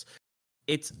interactions. It's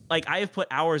I have put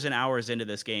hours and hours into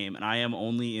this game and I am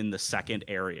only in the second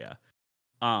area.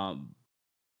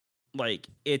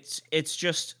 It's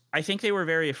just, I think they were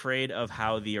very afraid of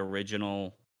how the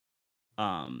original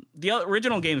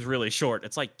game's really short.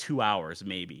 It's 2 hours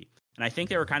maybe. And I think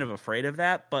they were kind of afraid of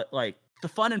that, but the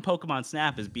fun in Pokemon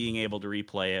Snap is being able to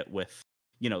replay it with,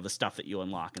 the stuff that you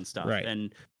unlock and stuff. Right.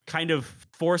 And kind of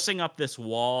forcing up this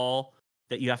wall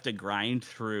that you have to grind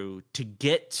through to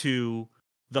get to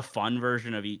the fun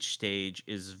version of each stage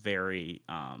is very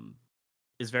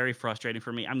frustrating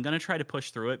for me. I'm going to try to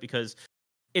push through it because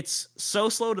it's so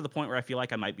slow to the point where I feel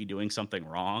like I might be doing something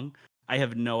wrong. I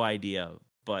have no idea.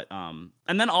 But and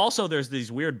then also there's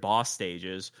these weird boss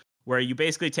stages where you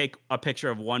basically take a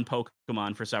picture of one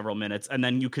Pokemon for several minutes and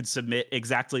then you could submit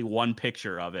exactly one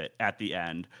picture of it at the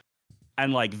end.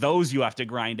 And those you have to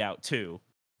grind out too.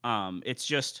 It's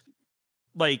just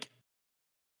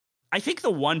I think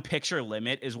the one picture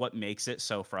limit is what makes it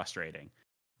so frustrating.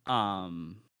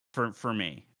 For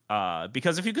me.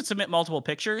 Because if you could submit multiple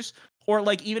pictures, or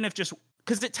even if just,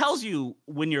 because it tells you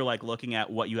when you're looking at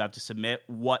what you have to submit,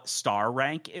 what star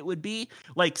rank it would be.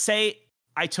 Say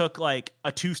I took a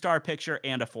 2-star picture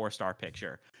and a 4-star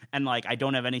picture, and I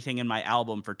don't have anything in my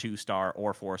album for 2-star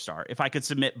or 4-star. If I could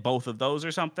submit both of those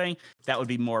or something, that would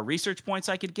be more research points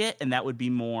I could get, and that would be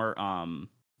more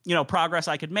progress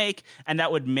I could make, and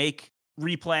that would make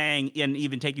replaying and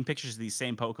even taking pictures of these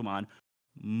same Pokemon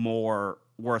more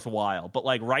worthwhile. But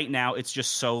right now it's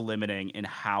just so limiting in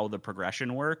how the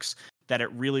progression works that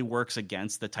it really works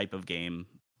against the type of game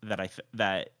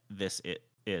that this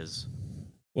is.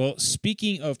 Well,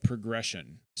 speaking of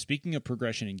progression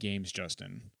in games,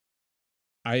 Justin,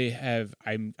 I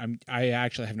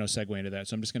actually have no segue into that,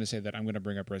 so I'm just going to say that I'm going to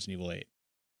bring up Resident Evil 8.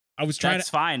 That's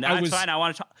fine. I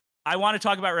want to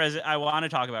talk about Resident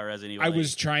Evil 8. I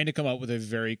was trying to come up with a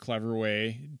very clever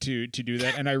way to do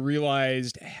that, and I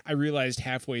realized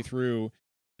halfway through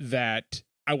that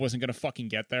I wasn't gonna fucking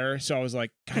get there. So I was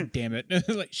like, God damn it.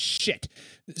 Like shit.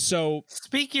 So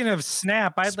speaking of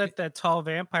snap, I'd let that tall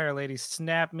vampire lady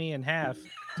snap me in half.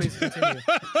 Please continue.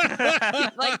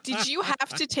 Like, did you have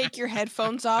to take your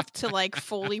headphones off to like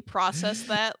fully process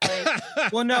that?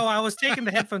 Like, well, no, I was taking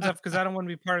the headphones off because I don't want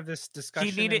to be part of this discussion.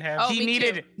 He needed. me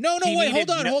too. No, wait,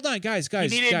 hold on, guys. He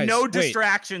needed guys, no wait.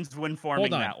 distractions when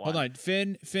forming that one. Hold on,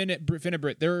 Finn and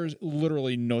Britt. There's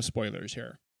literally no spoilers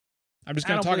here. I'm just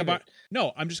going to talk about.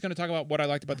 No, I'm just going to talk about what I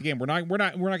liked about the game. We're not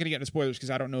going to get into spoilers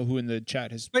because I don't know who in the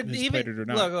chat has played it or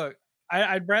not. Look.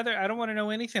 I don't want to know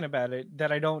anything about it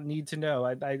that I don't need to know.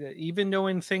 I even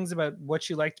knowing things about what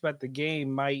you liked about the game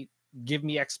might give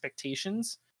me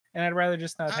expectations, and I'd rather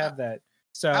just not have that.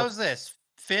 So how's this?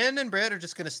 Finn and Britt are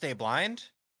just going to stay blind,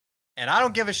 and I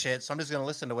don't give a shit. So I'm just going to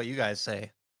listen to what you guys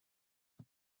say.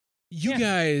 You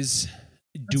guys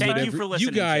do Thank whatever you for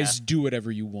listening, Jeff. do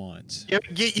whatever you want.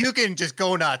 You can just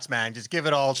go nuts, man. Just give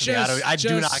it all to me. I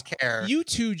do not care. You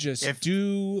two just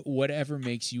do whatever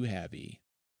makes you happy.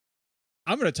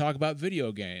 I'm going to talk about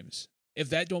video games. If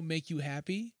that don't make you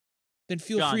happy, then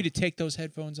feel free to take those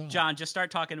headphones off. John, just start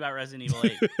talking about Resident Evil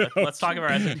 8. Let's talk about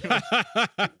Resident Evil.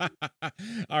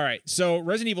 All right. So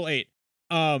Resident Evil 8.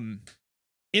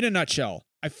 In a nutshell,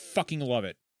 I fucking love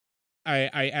it.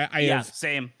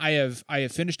 Same. I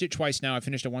have finished it twice now. I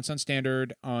finished it once on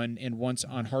standard and once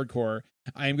on hardcore.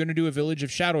 I am going to do a Village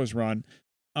of Shadows run.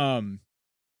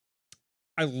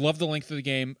 I love the length of the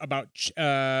game.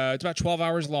 It's about 12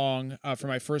 hours long for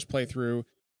my first playthrough.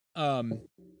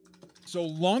 So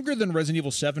longer than Resident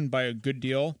Evil 7 by a good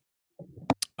deal.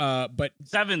 But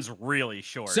 7's really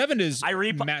short. 7 is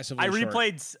massively short.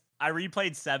 I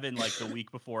replayed 7 like the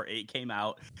week before 8 came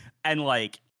out, and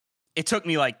like it took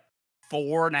me like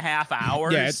 4.5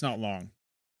 hours. Yeah, it's not long.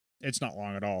 It's not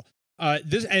long at all.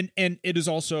 This and it is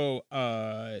also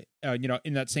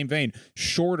in that same vein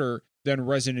shorter than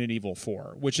Resident Evil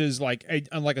 4, which is like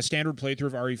a standard playthrough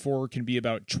of RE4 can be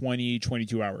about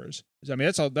 22 hours. I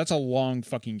mean, that's a long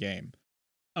fucking game.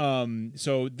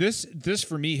 So this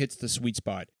for me hits the sweet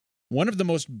spot. One of the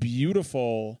most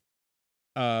beautiful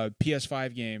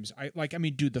PS5 games.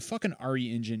 Dude, the fucking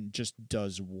RE engine just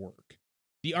does work.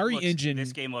 The RE engine.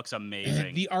 This game looks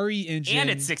amazing. The RE engine,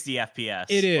 and it's 60 FPS.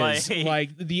 It is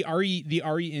like the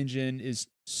RE engine is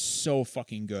so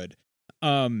fucking good.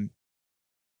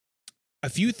 A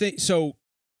few things. So,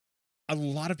 a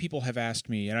lot of people have asked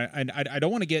me, and I don't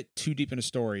want to get too deep in a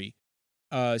story,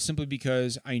 simply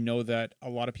because I know that a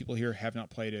lot of people here have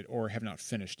not played it or have not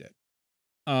finished it.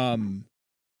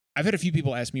 I've had a few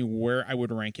people ask me where I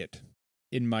would rank it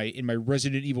in my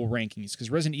Resident Evil rankings,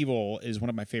 because Resident Evil is one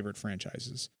of my favorite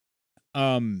franchises.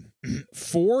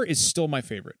 4 is still my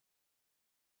favorite.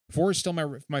 4 is still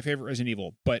my favorite Resident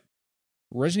Evil, but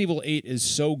Resident Evil 8 is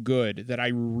so good that I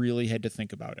really had to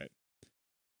think about it.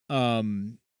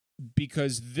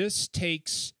 Because this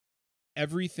takes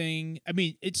everything. I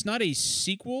mean, it's not a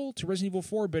sequel to Resident Evil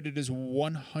 4, but it is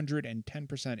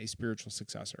 110% a spiritual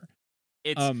successor.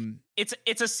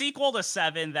 It's a sequel to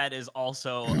 7 that is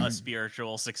also a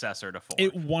spiritual successor to 4.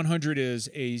 It 100 is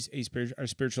a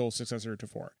spiritual successor to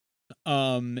 4.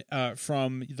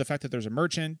 From the fact that there's a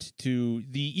merchant to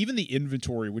even the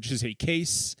inventory, which is a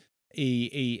case,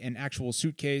 an actual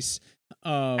suitcase,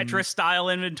 Tetris style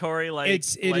inventory,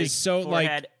 it is so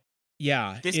forehead.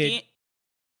 This game,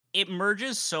 it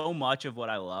merges so much of what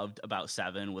I loved about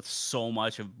 7 with so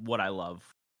much of what I love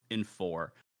in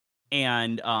 4,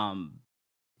 and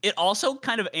it also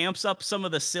kind of amps up some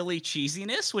of the silly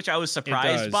cheesiness, which I was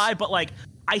surprised by, but like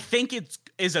I think it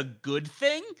is a good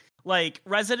thing. Like,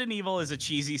 Resident Evil is a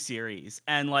cheesy series,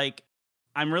 and like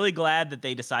I'm really glad that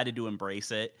they decided to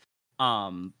embrace it.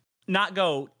 Not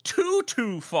go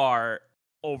too far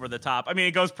over the top. I mean,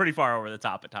 it goes pretty far over the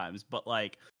top at times, but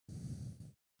like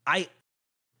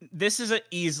this is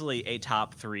easily a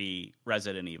top 3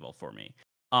 Resident Evil for me.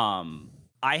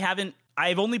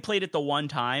 I've only played it the one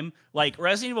time. Like,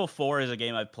 Resident Evil 4 is a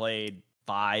game I've played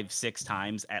 5-6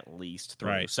 times at least through.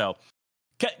 Right. So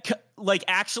like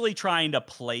actually trying to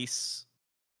place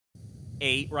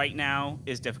 8 right now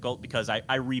is difficult because I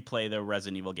replay the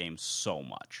Resident Evil games so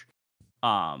much.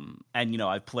 And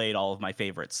I've played all of my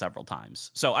favorites several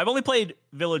times. So I've only played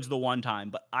Village the one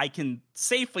time, but I can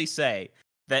safely say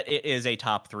that it is a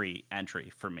top 3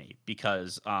 entry for me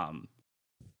because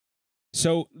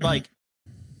so like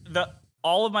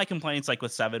all of my complaints like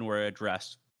with 7 were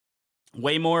addressed.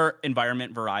 Way more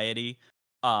environment variety,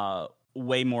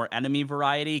 way more enemy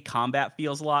variety, combat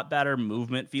feels a lot better,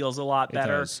 movement feels a lot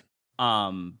better.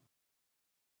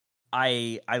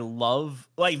 I love,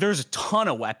 like, there's a ton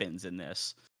of weapons in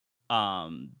this.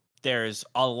 There's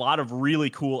a lot of really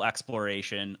cool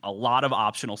exploration, a lot of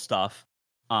optional stuff.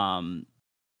 Weapon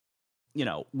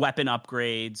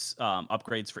upgrades,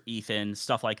 upgrades for Ethan,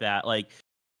 stuff like that. Like,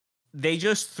 they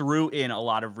just threw in a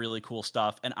lot of really cool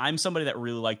stuff. And I'm somebody that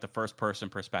really liked the first person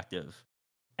perspective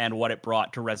and what it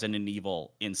brought to Resident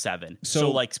Evil in 7.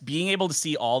 So like being able to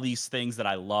see all these things that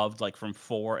I loved, like from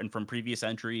 4 and from previous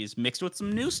entries mixed with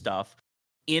some new stuff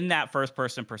in that first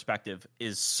person perspective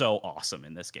is so awesome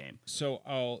in this game. So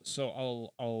I'll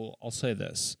say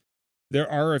this.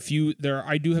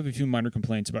 I do have a few minor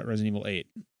complaints about Resident Evil 8.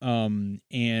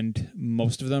 And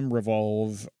most of them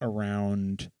revolve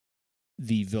around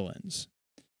the villains.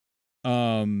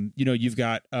 You've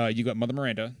got Mother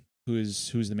Miranda,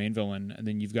 who's the main villain, and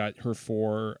then you've got her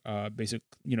four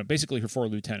basically her four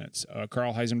lieutenants: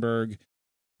 Carl Heisenberg,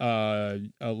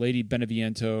 Lady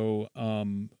Beneviento,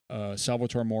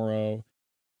 Salvatore Moro,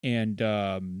 and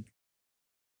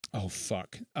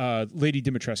Lady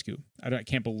Dimitrescu. I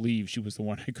can't believe she was the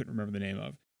one I couldn't remember the name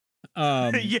of.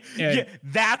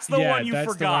 That's the one you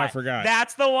forgot. The one I forgot.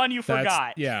 That's the one you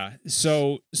forgot. Yeah.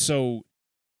 So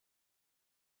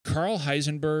Carl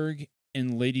Heisenberg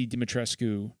and Lady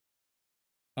Dimitrescu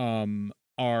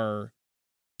are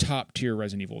top tier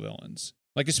Resident Evil villains.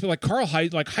 Like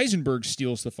Heisenberg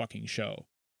steals the fucking show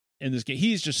in this game.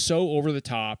 He's just so over the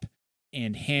top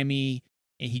and hammy,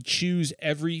 and he chews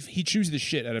the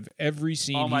shit out of every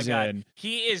scene he's in.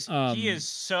 He is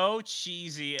so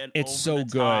cheesy and it's so the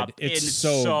good. Top. It's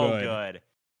so good.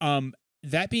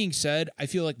 That being said, I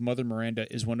feel like Mother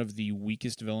Miranda is one of the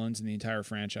weakest villains in the entire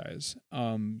franchise.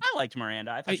 I liked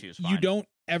Miranda. I thought she was fine. You don't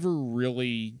ever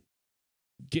really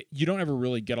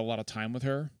get a lot of time with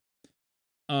her.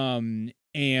 I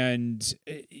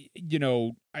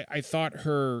thought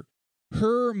her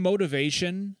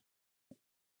motivation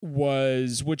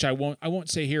was, which I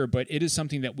won't say here, but it is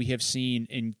something that we have seen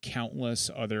in countless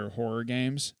other horror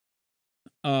games.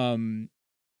 And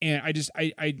I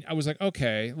was like,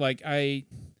 okay, like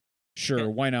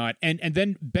why not? And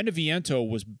then Beneviento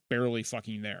was barely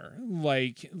fucking there.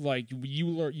 Like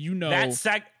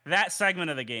that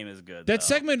segment of the game is good. That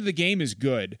segment of the game is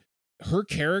good. Her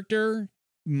character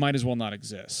might as well not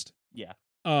exist. Yeah.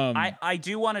 I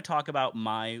do want to talk about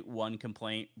my one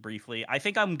complaint briefly. I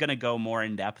think I'm gonna go more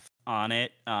in depth on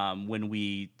it when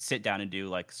we sit down and do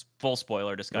like full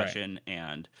spoiler discussion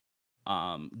and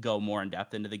go more in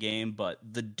depth into the game. But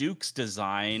the Duke's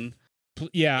design,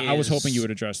 I was hoping you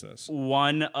would address this.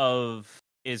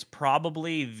 Is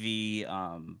probably the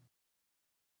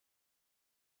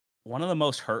one of the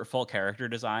most hurtful character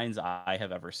designs I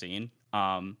have ever seen.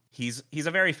 He's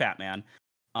a very fat man.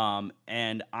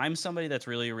 And I'm somebody that's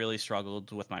really, really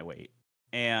struggled with my weight.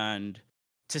 And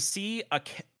to see and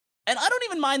I don't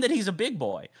even mind that he's a big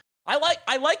boy.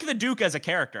 I like the Duke as a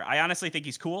character. I honestly think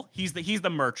he's cool. He's the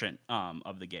merchant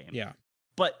of the game. Yeah.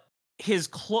 But his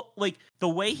the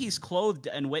way he's clothed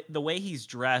and the way he's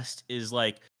dressed is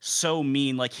like so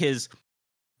mean. Like his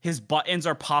buttons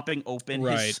are popping open.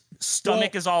 Right. His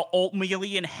stomach is all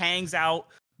oatmeal-y and hangs out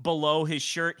below his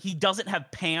shirt. He doesn't have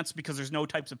pants because there's no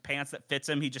types of pants that fits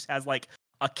him. He just has like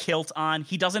a kilt on.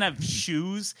 He doesn't have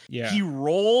shoes. Yeah. He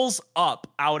rolls up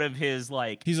out of his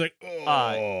like he's like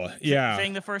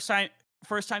thing the first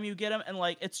time you get him, and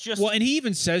like it's just and he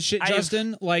even says shit,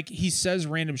 Justin. Like he says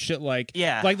random shit like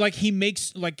like he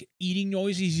makes like eating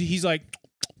noises. He's like,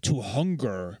 to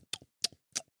hunger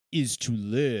is to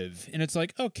live. And it's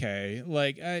like, okay,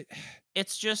 like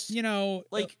it's just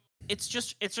like it's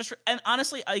just and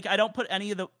honestly, like I don't put any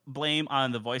of the blame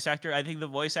on the voice actor. I think the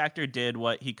voice actor did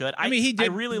what he could. I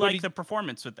really like the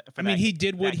performance with he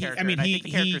did what he I think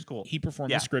the character's cool. He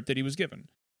performed the script that he was given.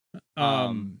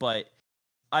 But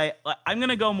I'm going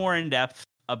to go more in depth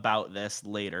about this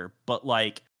later, but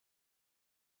like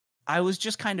I was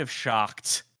just kind of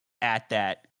shocked at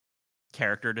that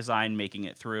character design making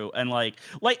it through, and like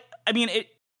I mean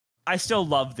I still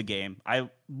loved the game. I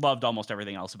loved almost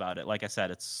everything else about it. Like I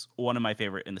said, it's one of my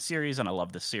favorite in the series, and I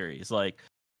love this series.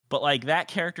 But that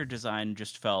character design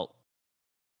just felt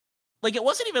like it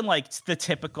wasn't even like the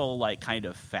typical like kind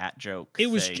of fat joke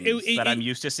that I'm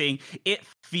used to seeing. It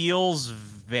feels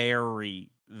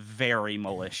very, very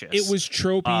malicious. It was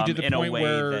tropey to the point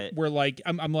where like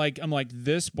I'm like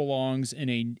this belongs in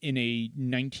a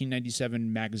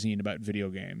 1997 magazine about video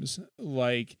games.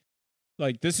 Like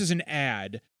this is an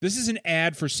ad. This is an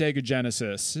ad for Sega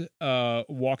Genesis,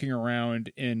 walking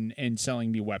around and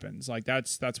selling me weapons. Like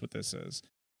that's what this is.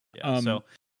 Yeah.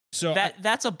 So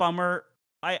that's a bummer.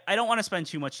 I don't want to spend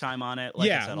too much time on it.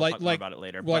 Like I said, I'll talk more about it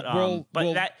later. But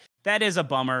that is a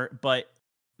bummer. But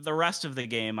the rest of the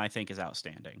game I think is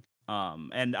outstanding.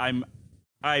 And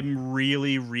I'm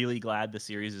really, really glad the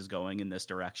series is going in this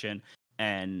direction,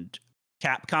 and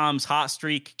Capcom's hot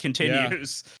streak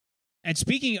continues. Yeah. And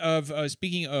speaking of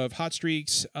hot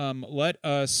streaks, let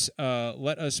us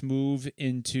move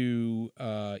into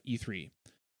E3.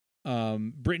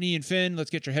 Brittany and Finn, let's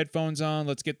get your headphones on.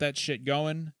 Let's get that shit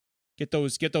going. Get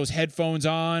those headphones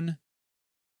on.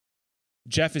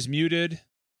 Jeff is muted.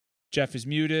 Jeff is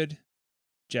muted.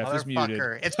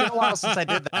 It's been a while since I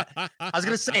did that. I was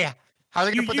gonna say, how are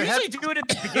they gonna put their headphones? You usually do it at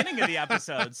the beginning of the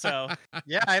episode, so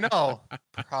yeah, I know.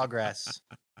 Progress.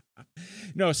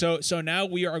 No, so now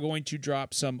we are going to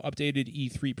drop some updated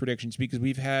E3 predictions because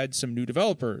we've had some new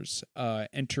developers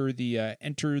enter the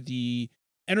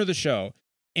show.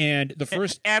 And the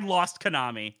first and lost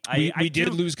Konami. We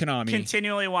did lose Konami.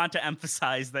 Continually want to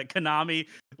emphasize that Konami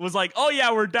was like, "Oh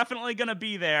yeah, we're definitely going to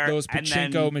be there." Those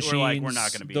pachinko machines. We're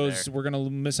not going to be there. We're going to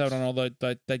miss out on all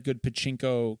that good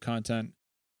pachinko content.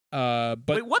 But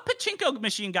wait, what pachinko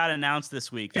machine got announced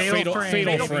this week? Fatal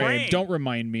Frame. Don't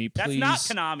remind me, please.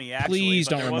 That's not Konami. Actually, please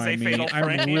don't remind me.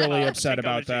 I'm really upset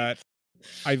about that.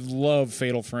 I love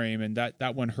Fatal Frame, and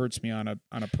that one hurts me on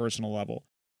a personal level.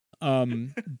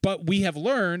 But we have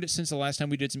learned since the last time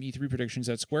we did some E3 predictions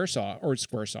that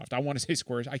Squaresoft. I want to say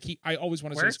Square. I always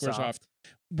want to say Squaresoft.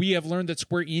 We have learned that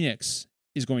Square Enix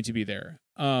is going to be there.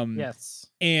 Yes.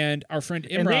 And our friend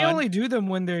Imran. And they only do them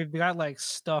when they've got like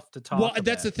stuff to talk about. Well,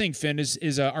 that's the thing, Finn,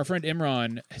 is our friend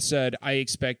Imran said, I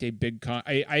expect a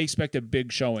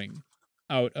big showing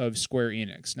out of Square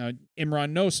Enix. Now,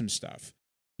 Imran knows some stuff.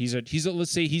 He's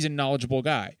let's say he's a knowledgeable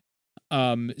guy.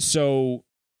 So,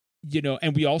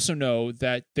 and we also know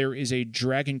that there is a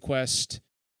Dragon Quest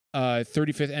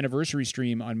 35th anniversary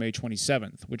stream on May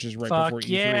 27th, which is right before E3.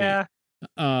 Yeah.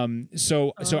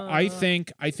 So I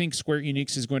think Square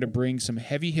Enix is going to bring some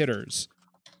heavy hitters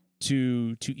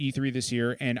to E3 this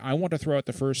year, and I want to throw out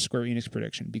the first Square Enix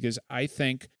prediction because I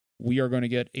think we are going to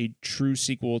get a true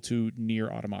sequel to Nier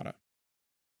Automata.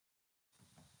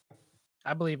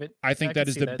 I believe it. I think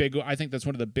that's one of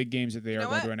the big games that they are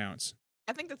going to announce.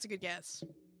 I think that's a good guess.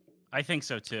 I think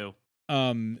so too.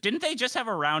 Didn't they just have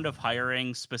a round of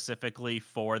hiring specifically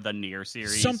for the Nier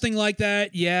series? Something like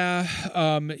that, yeah.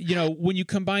 When you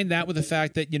combine that with the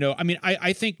fact that,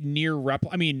 I think Nier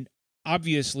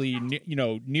obviously,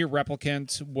 Nier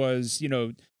Replicant was,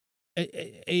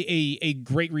 a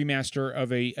great remaster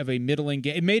of a middling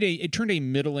game. It turned a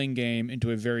middling game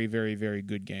into a very, very, very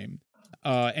good game.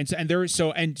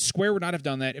 And Square would not have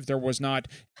done that if there was not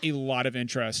a lot of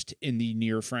interest in the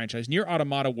Nier franchise. Nier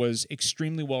Automata was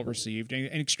extremely well received,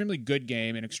 an extremely good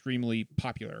game, and extremely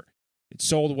popular. It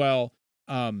sold well.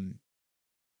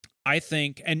 I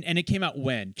think, and it came out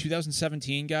when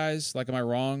 2017, guys. Like, am I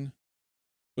wrong?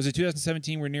 Was it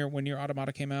 2017 when Nier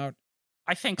Automata came out?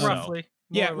 I think roughly.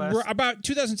 Yeah, we're about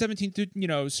 2017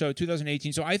 to so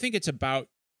 2018. So I think it's about.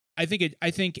 I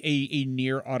think a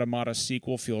Nier Automata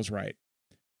sequel feels right.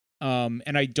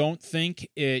 And I don't think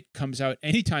it comes out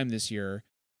anytime this year.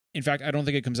 In fact, I don't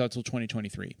think it comes out till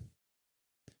 2023.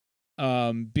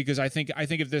 Because I think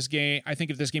if this game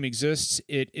exists,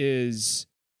 it is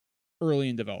early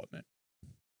in development.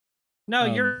 No,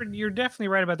 you're definitely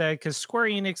right about that because Square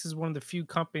Enix is one of the few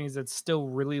companies that still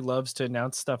really loves to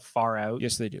announce stuff far out.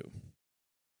 Yes, they do.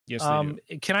 They do.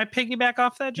 Can I piggyback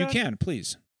off that, John? You can,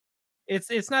 please.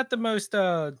 It's not the most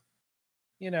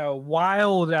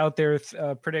wild out there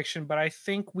prediction, but I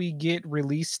think we get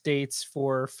release dates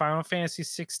for Final Fantasy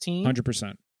 16,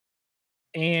 100%,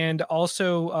 and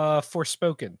also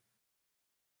Forspoken.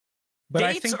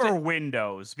 But dates or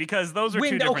windows, because those are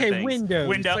two different things.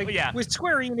 Windows. Yeah. With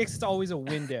Square Enix, it's always a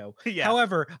window. Yeah.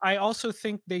 However, I also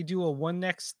think they do a one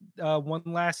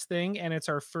last thing, and it's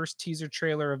our first teaser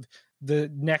trailer of the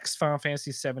next Final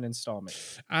Fantasy VII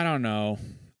installment. I don't know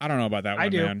about that one,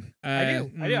 man.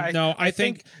 I do. I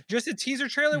think just a teaser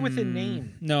trailer with a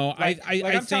name. No, I'm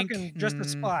think talking just a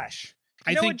splash.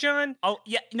 I think, what, John? Oh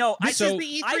yeah, no. This is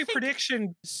the E3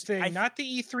 prediction thing, not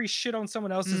the E3 shit on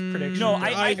someone else's prediction. No,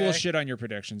 I will shit on your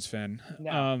predictions, Finn.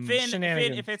 No. Finn,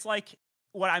 if it's like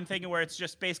what I'm thinking, where it's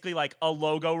just basically like a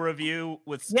logo review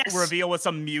with reveal with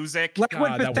some music, like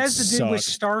what Bethesda did with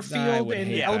Starfield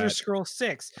and Elder Scrolls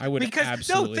 6. I would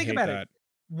absolutely think hate about that. it.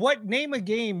 What name a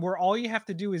game where all you have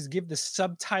to do is give the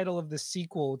subtitle of the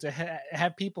sequel to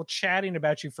have people chatting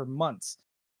about you for months?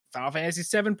 Final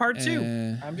Fantasy VII Part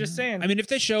 2. I'm just saying. I mean, if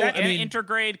they show,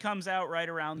 Intergrade comes out right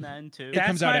around then too. It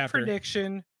comes out my after.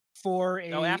 Prediction for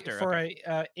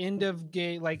a end of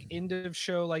game, like end of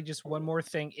show, like just one more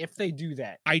thing. If they do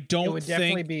that, I don't it would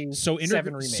definitely be so.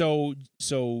 7 remake.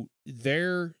 So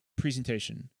their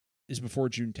presentation is before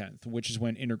June 10th, which is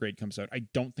when Intergrade comes out. I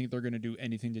don't think they're going to do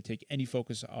anything to take any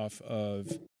focus off of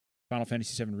Final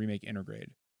Fantasy VII Remake Intergrade.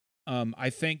 I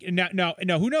think now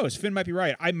who knows? Finn might be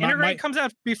right. Intergrade comes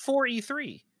out before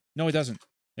E3. No, it doesn't.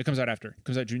 It comes out after. It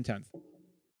comes out June 10th.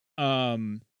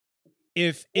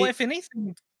 If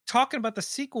anything, talking about the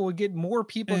sequel would get more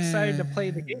people excited to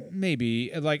play the game.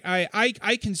 Maybe. Like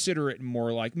I consider it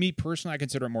more like, me personally, I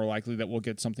consider it more likely that we'll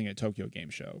get something at Tokyo Game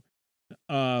Show.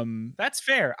 That's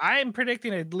fair. I am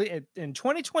predicting in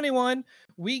 2021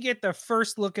 we get the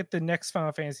first look at the next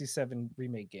Final Fantasy VII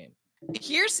Remake game.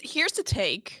 Here's the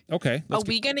take. Okay. Are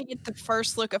we gonna get the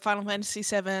first look at Final Fantasy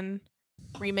VII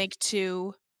Remake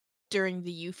 2 during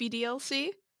the Yuffie DLC?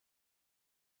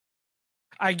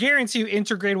 I guarantee you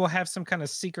Intergrade will have some kind of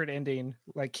secret ending,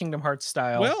 like Kingdom Hearts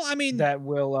style. Well, I mean, that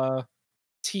will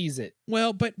tease it.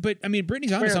 Well, but I mean,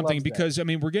 Brittany's onto Square something, loves because I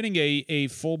mean, we're getting a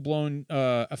full blown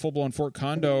Fort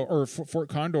Condor or Fort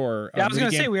Condor. Yeah, I was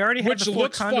gonna say we already had which the Fort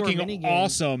looks Condor fucking minigame.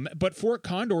 awesome, but Fort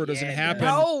Condor doesn't happen.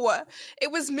 No,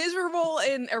 it was miserable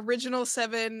in original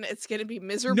 7. It's gonna be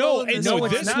miserable. No, in this no, one.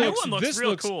 this The new looks one looks this real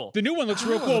looks cool. The new one looks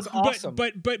real cool. It's awesome.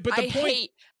 But the point.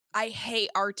 I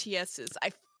hate RTSs.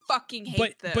 I fucking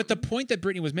hate them. But the point that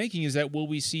Brittany was making is that will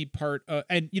we see part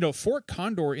and Fort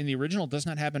Condor in the original does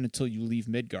not happen until you leave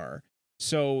Midgar.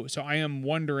 So I am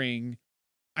wondering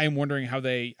how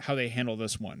they handle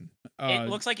this one. It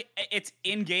looks like it's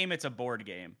in game. It's a board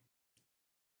game.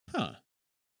 Huh.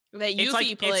 That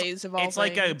Yuffie plays of all It's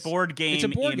like a board game. It's a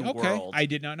board game. Okay, world. I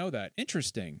did not know that.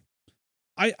 Interesting.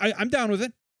 I'm down with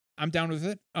it. I'm down with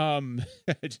it.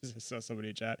 I just saw somebody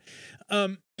in chat.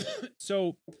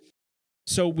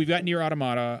 So we've got Nier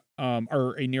Automata,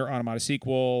 or a Nier Automata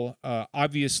sequel.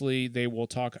 Obviously, they will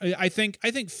talk. I think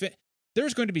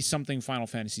there's going to be something Final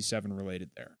Fantasy VII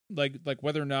related there, like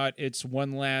whether or not it's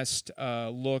one last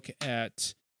look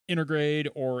at Intergrade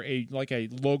or a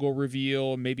logo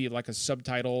reveal, maybe like a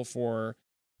subtitle for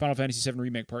Final Fantasy VII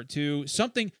Remake Part 2.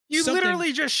 Something.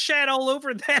 Literally just shat all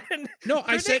over that. No,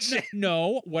 I said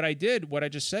no. What I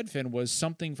just said, Finn, was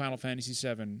something Final Fantasy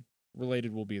VII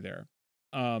related will be there.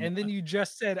 And then you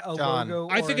just said a John,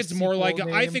 logo. I think it's more like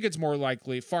name. I think it's more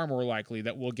likely, far more likely,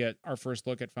 that we'll get our first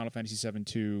look at Final Fantasy VII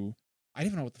 2. I don't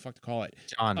even know what the fuck to call it.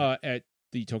 John, at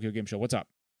the Tokyo Game Show. What's up?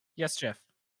 Yes, Jeff.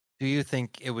 do you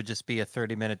think it would just be a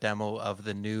 30-minute demo of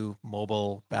the new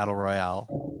mobile battle royale?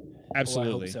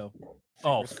 Absolutely. Oh, I hope so.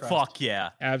 Oh, Fingers crossed. fuck yeah.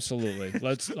 Absolutely.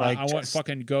 Let's. Like, I want just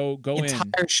fucking go in.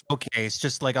 Entire showcase,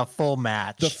 just like a full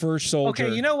match. The first soldier.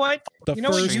 Okay, you know what? The You know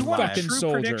what? first You want a fucking true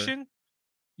soldier. prediction?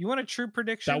 You want a true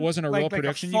prediction? That wasn't a real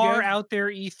prediction Like you a far gave? out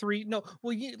there E3. No,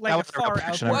 well, That a was a real far out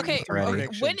prediction. there I Okay, remember already.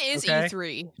 prediction, when is okay?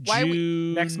 E3? Why?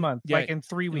 June, Next month, yeah, like in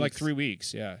 3 in weeks. like 3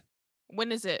 weeks. Yeah,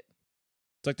 When is it?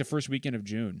 it's like the first weekend of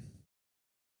June.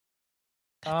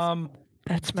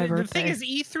 That's The thing is,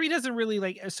 E3 doesn't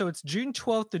really so it's June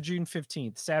 12th to June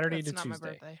 15th, Saturday That's to not Tuesday.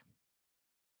 my birthday.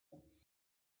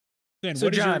 Ben, So,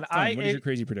 what is your, John, Finn, what is your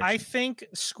crazy prediction? I think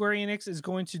Square Enix is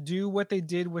going to do what they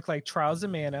did with like Trials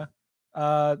of Mana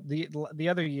the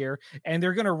other year, and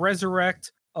they're going to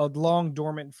resurrect a long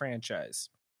dormant franchise.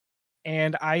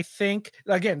 And I think,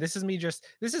 again, this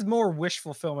is more wish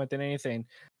fulfillment than anything,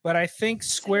 but I think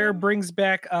Square brings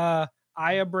back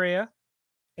Aya Brea,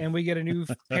 and we get a new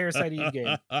Parasite Eve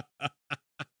game.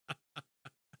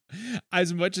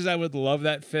 As much as I would love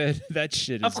that fit, that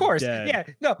shit is Of course, dead. yeah,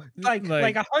 no, like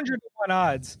Like- 100 to 1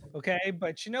 odds, okay.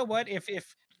 But you know what?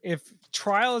 If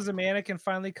Trials of Mana can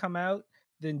finally come out,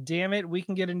 then damn it, we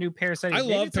can get a new Parasite. I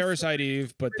Maybe love it's a Parasite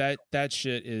Eve, but that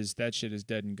shit is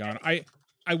dead and gone. I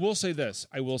will say this.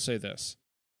 I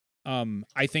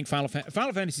think Final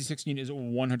Fantasy 16 is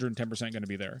 110% going to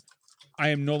be there. I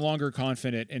am no longer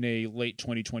confident in a late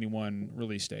 2021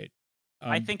 release date.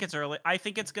 I think it's early. I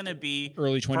think it's going to be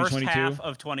early 2022. first half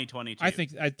of 2022. I think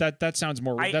that sounds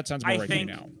more right to me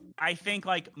now. I think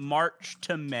like March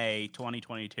to May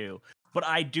 2022. But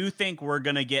I do think we're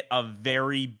going to get a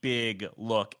very big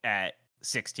look at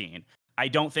 16. I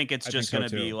don't think it's just going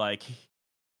to be like,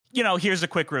 here's a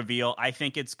quick reveal. I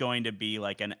think it's going to be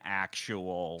like an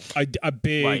actual a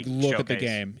big look at the showcase.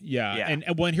 game. Yeah. And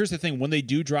here's the thing, when they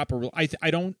do drop I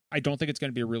don't think it's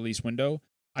going to be a release window.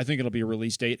 I think it'll be a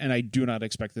release date, and I do not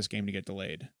expect this game to get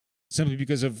delayed. Simply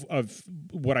because of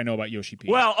what I know about Yoshi P.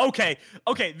 Well, okay.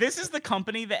 This is the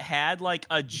company that had like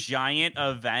a giant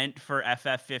event for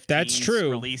FF15's That's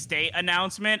true. release date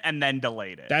announcement and then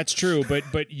delayed it. That's true, but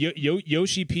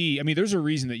Yoshi P. I mean, there's a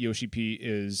reason that Yoshi P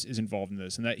is involved in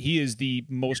this, and that he is the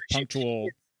most punctual.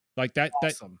 Like that.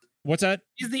 awesome. What's that?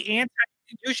 He's the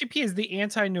Yoshi P is the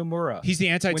anti Nomura. He's the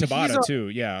anti When he's Tabata on- too.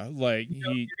 Yeah, like You're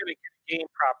gonna get the game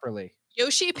properly.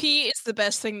 Yoshi P is the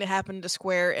best thing to happen to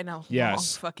Square in a long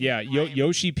fucking time.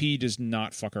 Yoshi P does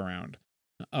not fuck around.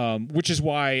 Which is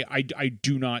why I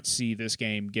do not see this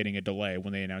game getting a delay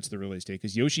when they announce the release date,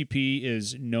 because Yoshi P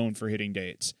is known for hitting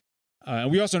dates.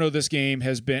 And we also know this game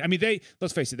has been, I mean,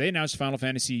 let's face it, they announced Final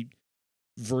Fantasy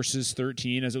Versus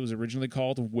 13, as it was originally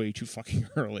called, way too fucking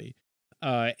early.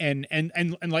 And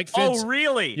like Finn, oh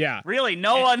really? Yeah, really.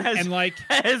 No one has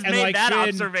has made that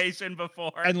observation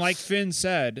before. And like Finn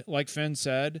said,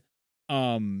 Yoshi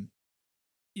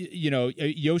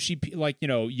P,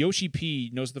 Yoshi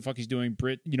P knows what the fuck he's doing.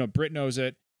 Brit knows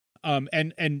it.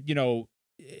 And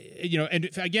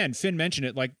again, Finn mentioned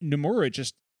it. Like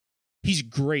Nomura, he's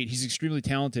great. He's extremely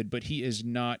talented, but he is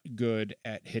not good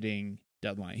at hitting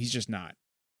deadline. He's just not.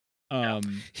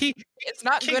 He is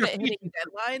not good at hitting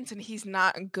deadlines, and he's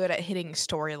not good at hitting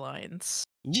storylines.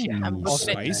 Ooh,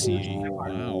 spicy!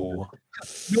 Wow.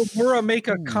 Nomura make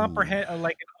a an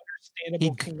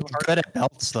understandable Kingdom Hearts. Good at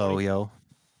belts though, yo.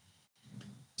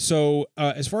 So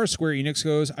as far as Square Enix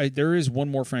goes, there is one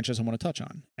more franchise I want to touch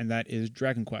on, and that is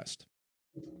Dragon Quest.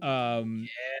 I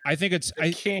think it's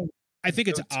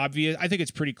obvious. I think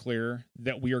it's pretty clear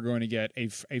that we are going to get a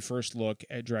first look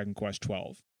at Dragon Quest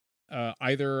 12.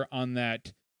 Either on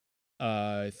that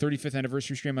 35th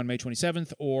anniversary stream on May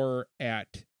 27th or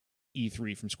at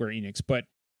E3 from Square Enix. But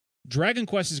Dragon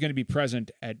Quest is going to be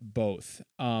present at both.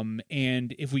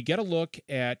 And if we get a look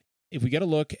at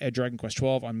Dragon Quest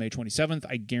 12 on May 27th,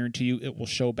 I guarantee you it will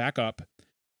show back up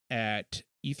at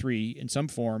E3 in some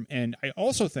form. And I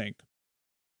also think,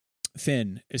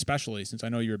 Finn, especially since I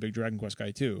know you're a big Dragon Quest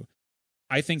guy too,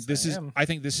 I think this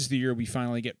is the year we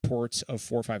finally get ports of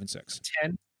 4, 5, and 6.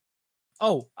 10.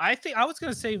 Oh, I was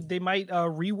going to say they might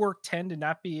rework 10 to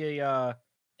not be a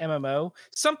MMO.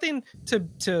 Something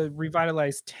to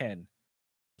revitalize 10.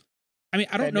 I mean,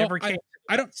 I don't know.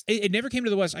 It never came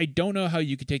to the West. I don't know how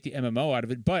you could take the MMO out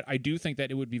of it, but I do think that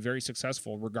it would be very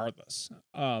successful regardless.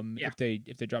 If they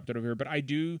dropped it over here. But I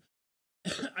do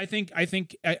I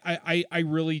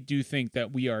really do think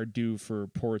that we are due for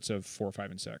ports of 4, 5,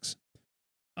 and 6.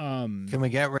 Can we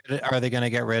get rid of, are they going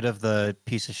to get rid of the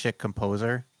piece of shit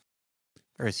composer?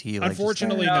 Or is he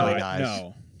unfortunately not?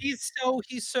 No. He's so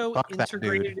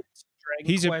integrated into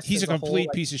Dragon Quest. He's a complete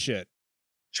piece of shit.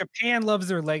 Japan loves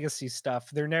their legacy stuff.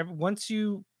 They're never, once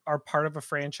you are part of a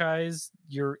franchise,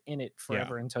 you're in it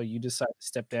forever until you decide to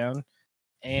step down.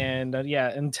 And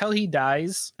until he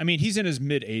dies. I mean, he's in his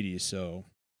mid 80s, so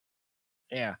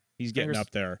yeah, he's getting up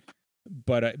there.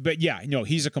 But yeah, no,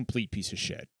 he's a complete piece of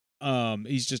shit. He's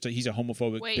a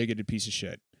homophobic, bigoted piece of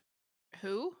shit.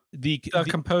 Who? The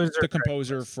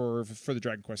composer for the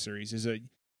Dragon Quest series is a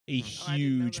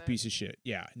huge piece of shit.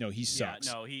 Yeah, no, he sucks.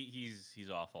 Yeah, no, he's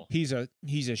awful. He's a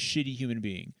shitty human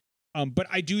being. But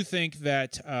I do think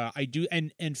that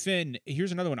and Finn,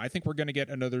 here's another one. I think we're gonna get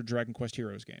another Dragon Quest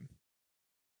Heroes game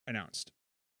announced.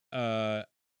 I'd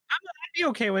be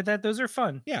okay with that. Those are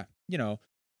fun. Yeah,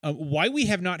 why we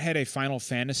have not had a Final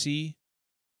Fantasy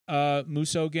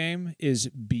Muso game is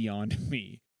beyond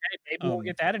me. Hey, maybe we'll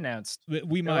get that announced.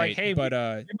 We might, like, hey, but we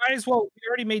might as well. We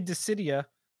already made Dissidia.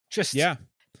 Just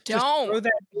throw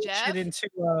that shit into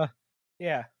All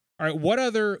right. What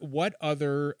other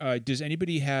does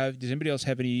anybody else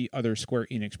have any other Square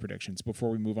Enix predictions before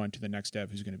we move on to the next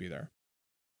dev who's going to be there?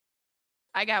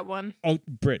 I got one. Oh,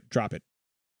 Britt, drop it.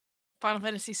 Final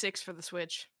Fantasy VI for the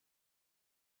Switch.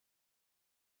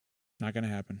 Not going to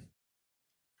happen.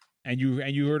 And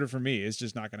you heard it from me. It's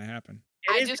just not going to happen.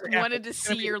 I just wanted to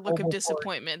see your look of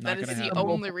disappointment. That is the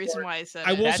only reason why I said it.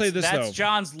 I will say this though. That's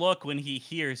John's look when he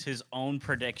hears his own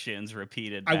predictions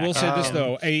repeated. I will say this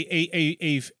though.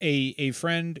 A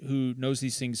friend who knows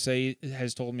these things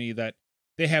has told me that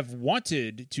they have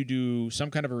wanted to do some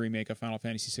kind of a remake of Final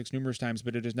Fantasy VI numerous times,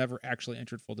 but it has never actually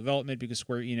entered full development because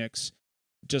Square Enix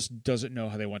just doesn't know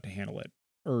how they want to handle it,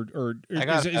 or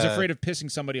is afraid of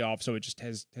pissing somebody off. So it just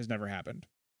has never happened.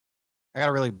 I got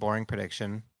a really boring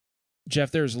prediction.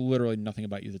 Jeff, there's literally nothing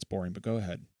about you that's boring, but go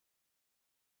ahead.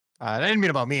 I didn't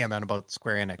mean about me. I meant about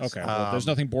Square Enix. Okay, well, there's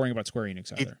nothing boring about Square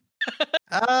Enix either.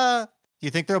 Do you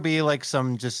think there'll be like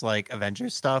some just like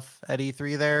Avengers stuff at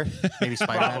E3 there? Maybe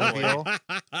Spider-Man reveal?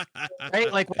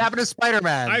 Right? Like what happened to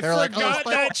Spider-Man? I forgot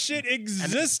that shit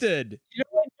existed.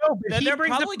 They're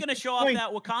probably going to show off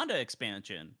that Wakanda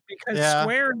expansion. Because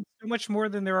Square is so much more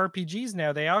than their RPGs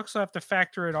now. They also have to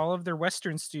factor in all of their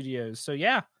Western studios. So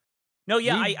yeah. No,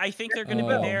 yeah, I think they're going to be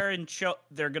there and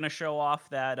they're going to show off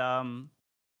that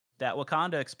that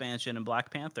Wakanda expansion in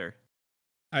Black Panther.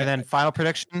 And then final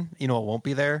prediction, you know what won't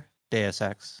be there? Deus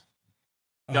Ex.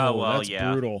 Oh, well, that's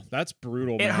brutal. That's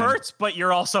brutal. It hurts, but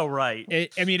you're also right.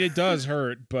 It does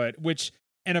hurt, but which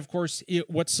And of course,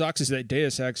 what sucks is that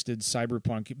Deus Ex did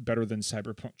Cyberpunk better than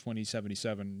Cyberpunk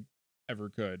 2077 ever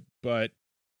could. But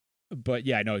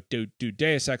yeah, no, dude,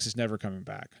 Deus Ex is never coming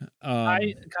back.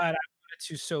 I wanted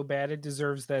to so bad. It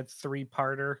deserves that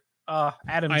 3-parter.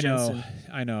 Adam Jensen.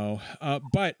 I know.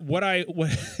 But what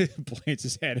Blaine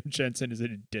says Adam Jensen is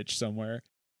in a ditch somewhere.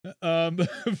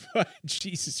 But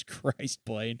Jesus Christ,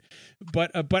 Blaine.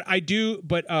 But I do.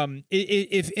 But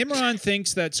if Imran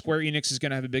thinks that Square Enix is going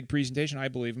to have a big presentation, I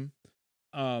believe him.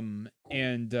 And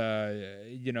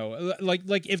you know,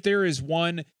 like if there is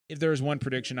one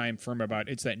prediction I am firm about,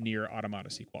 it's that Nier Automata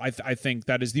sequel. I think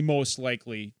that is the most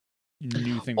likely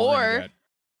new thing we're gonna get.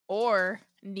 Or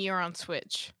Nier on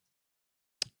Switch.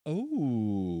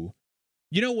 Oh,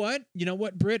 you know what,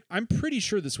 Britt? I'm pretty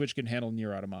sure the Switch can handle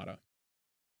Nier Automata.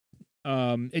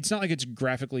 It's not like it's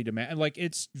graphically like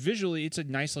it's visually, it's a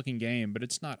nice looking game, but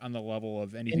it's not on the level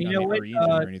of anything on the RE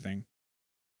or anything.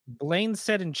 Blaine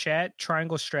said in chat,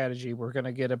 Triangle Strategy. We're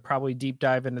gonna get a probably deep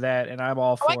dive into that, and I'm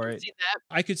all for it.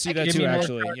 I could see that too,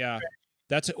 actually. Yeah,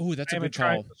 that's a good call.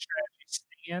 Triangle Strategy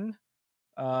stan.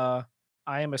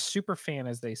 I am a super fan,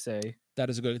 as they say. That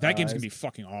is a good. That game's gonna be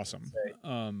fucking awesome.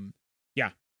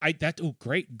 Yeah.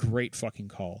 Great fucking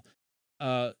call.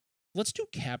 Let's do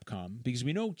Capcom because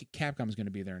we know Capcom is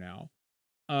gonna be there now.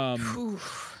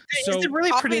 So really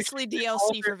obviously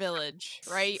DLC for Village,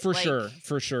 right? For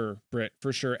sure, Britt,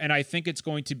 for sure. And I think it's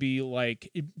going to be like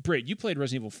Britt. You played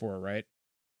Resident Evil 4, right?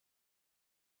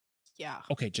 Yeah.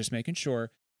 Okay, just making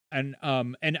sure. And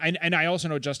I also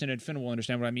know Justin and Finn will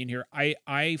understand what I mean here.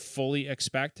 I fully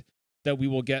expect that we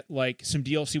will get like some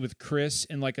DLC with Chris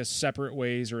in like a separate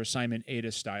ways or assignment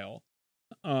Ada style,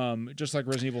 just like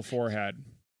Resident Evil 4 had.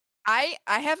 I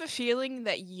have a feeling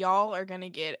that y'all are gonna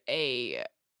get a.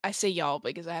 I say y'all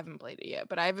because I haven't played it yet,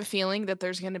 but I have a feeling that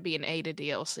there's gonna be an Ada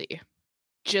DLC,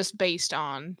 just based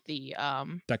on the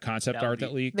that concept art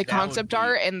that leaked. The concept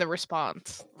art and the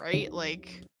response, right?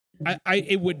 Like.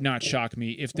 It would not shock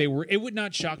me if they were. It would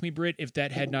not shock me, Britt, if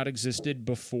that had not existed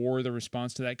before the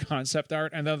response to that concept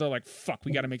art, and then they're like, "Fuck,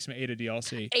 we got to make some Ada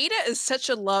DLC." Ada is such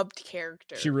a loved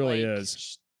character. She really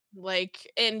is.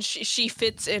 And she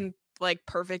fits in like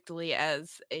perfectly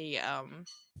as a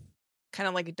kind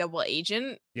of like a double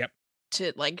agent. Yep.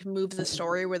 To like move the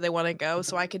story where they want to go,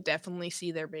 so I could definitely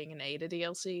see there being an Ada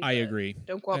DLC. I agree.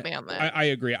 Don't quote me on that. I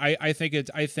agree. I think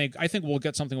we'll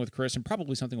get something with Chris and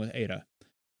probably something with Ada.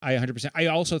 I 100%. I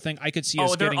also think I could see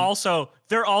us they're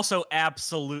also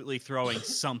absolutely throwing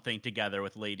something together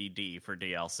with Lady D for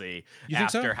DLC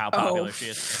after how popular she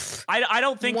is. I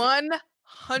don't think 100%.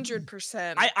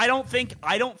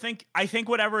 I think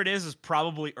whatever it is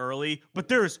probably early, but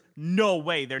there's no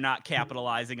way they're not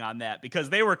capitalizing on that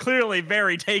because they were clearly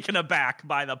very taken aback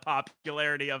by the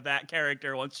popularity of that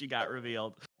character once she got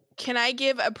revealed. Can I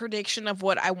give a prediction of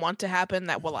what I want to happen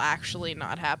that will actually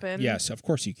not happen? Yes, of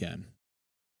course you can.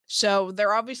 So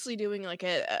they're obviously doing like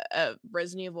a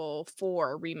Resident Evil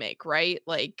 4 remake, right?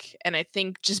 Like, and I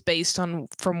think just based on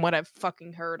from what I've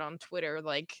fucking heard on Twitter,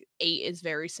 like 8 is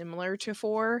very similar to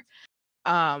 4.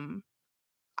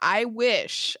 I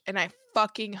wish and I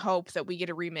fucking hope that we get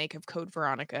a remake of Code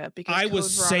Veronica because I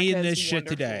was saying this shit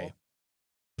today.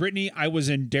 Brittany, I was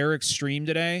in Derek's stream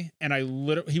today, and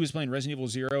he was playing Resident Evil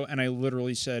 0, and I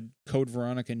literally said Code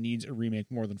Veronica needs a remake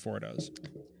more than 4 does.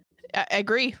 I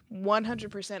agree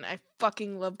 100%. I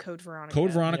fucking love Code Veronica.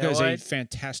 Code Veronica is a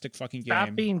fantastic fucking game.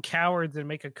 Stop being cowards and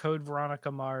make a Code Veronica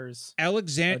Mars. A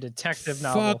detective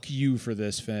novel. Fuck you for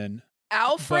this, Finn.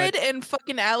 Alfred and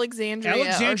fucking Alexandria.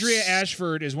 Alexandria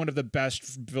Ashford is one of the best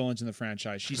villains in the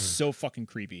franchise. She's so fucking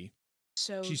creepy.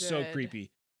 She's so creepy.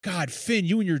 God, Finn,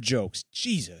 you and your jokes.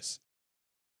 Jesus.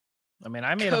 I mean,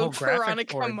 I made a whole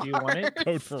graphic for it. Do you want it?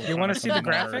 Code for Do you want to see the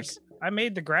graphic? I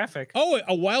made the graphic. Oh,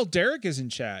 a wild Derek is in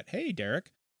chat. Hey, Derek.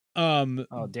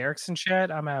 Derek's in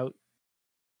chat. I'm out.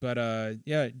 But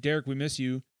yeah, Derek, we miss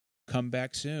you. Come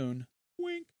back soon.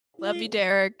 Wink. Love you,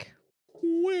 Derek.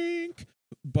 Wink.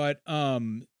 But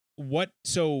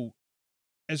so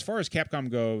as far as Capcom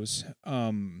goes,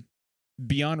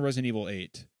 beyond Resident Evil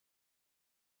 8,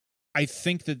 I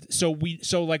think that so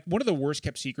like one of the worst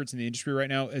kept secrets in the industry right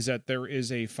now is that there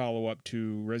is a follow-up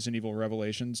to Resident Evil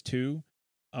Revelations 2.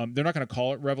 They're not going to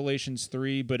call it Revelations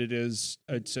 3, but it's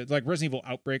like Resident Evil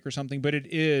Outbreak or something, but it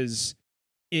is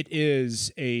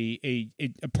a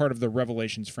part of the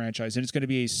Revelations franchise, and it's going to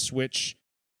be a Switch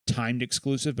timed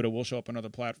exclusive, but it will show up on other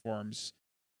platforms.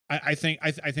 I think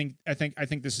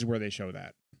this is where they show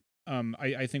that.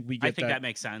 I think we get. I think that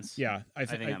makes sense. Yeah, I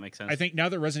think that makes sense. I think now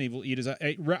that Resident Evil 8 is,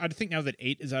 I think now that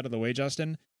 8 is out of the way,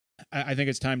 Justin, I think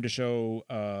it's time to show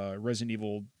Resident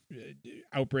Evil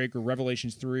Outbreak or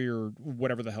Revelations 3 or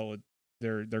whatever the hell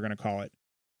they're going to call it.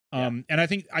 And I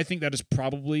think that is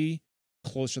probably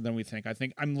closer than we think. I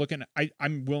think I'm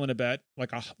willing to bet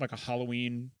like a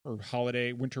Halloween or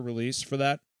holiday winter release for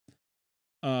that.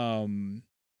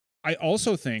 I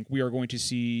also think we are going to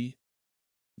see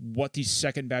what the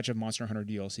second batch of Monster Hunter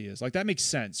DLC is. Like that makes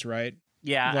sense, right?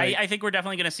 Yeah, like, I think we're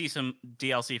definitely going to see some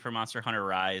DLC for Monster Hunter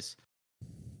Rise.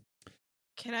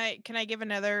 Can I give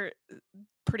another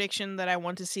prediction that I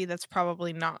want to see that's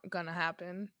probably not going to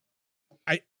happen?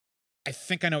 I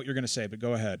think I know what you're going to say, but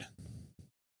go ahead.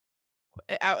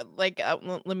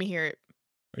 Let me hear it.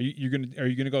 Are you going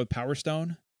to go with Power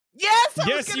Stone? Yes,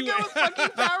 I was going to go with fucking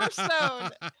Power Stone.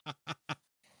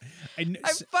 I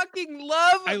fucking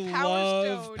love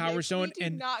Power Stone.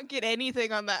 And not get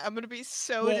anything on that. I'm going to be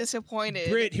so disappointed.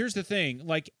 Britt, here's the thing.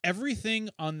 Like everything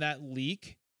on that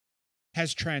leak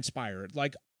has transpired.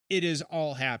 Like it has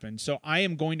all happened. So I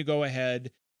am going to go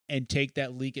ahead and take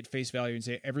that leak at face value and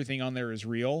say everything on there is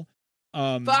real.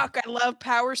 Fuck, I love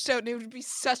Power Stone. It would be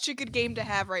such a good game to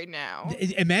have right now.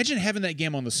 Imagine having that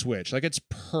game on the Switch. Like it's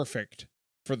perfect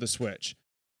for the Switch.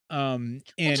 And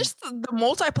just the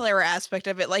multiplayer aspect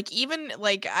of it. Like even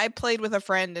like I played with a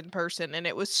friend in person and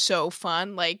it was so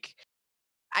fun. Like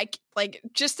I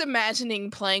just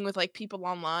imagining playing with like people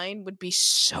online would be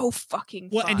so fucking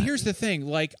fun. Well, and here's the thing,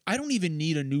 like I don't even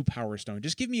need a new Power Stone.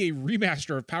 Just give me a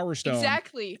remaster of Power Stone.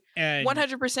 Exactly. And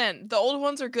 100%. The old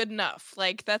ones are good enough.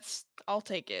 Like I'll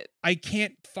take it. I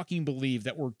can't fucking believe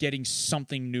that we're getting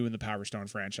something new in the Power Stone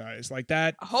franchise. Like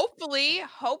that. Hopefully.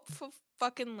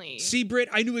 See, Britt,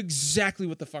 I knew exactly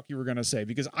what the fuck you were going to say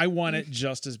because I want it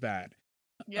just as bad.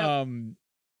 Yep.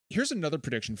 Here's another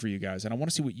prediction for you guys, and I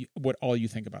want to see what all you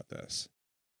think about this.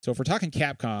 So if we're talking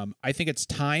Capcom, I think it's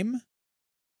time.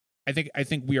 I think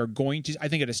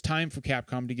it is time for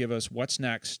Capcom to give us what's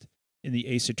next in the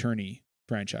Ace Attorney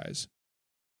franchise.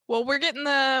 Well, we're getting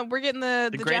the Great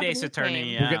Ace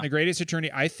Attorney. We're getting the Great Ace Attorney.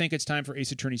 I think it's time for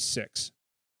Ace Attorney 6.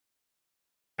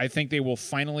 I think they will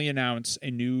finally announce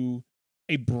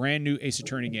a brand new Ace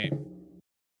Attorney game.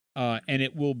 And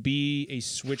it will be a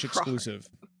Switch exclusive.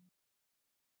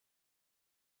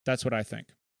 That's what I think.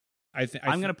 I'm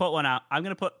going to put one out. I'm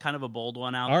going to put kind of a bold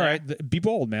one out. All right. Be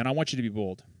bold, man. I want you to be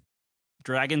bold.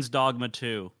 Dragon's Dogma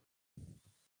 2.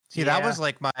 See, that was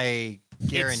like my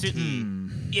guarantee.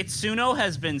 Itsuno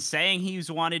has been saying he's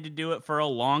wanted to do it for a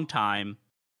long time.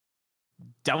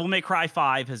 Devil May Cry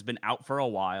 5 has been out for a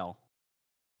while.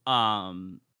 It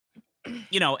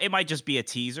might just be a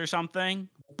tease or something,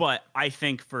 but I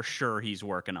think for sure he's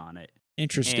working on it.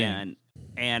 Interesting.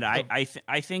 And I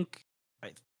think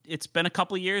it's been a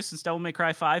couple of years since Devil May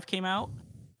Cry 5 came out.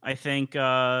 I think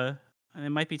it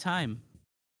might be time.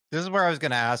 This is where I was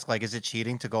going to ask, like, is it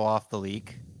cheating to go off the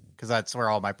leak? Because that's where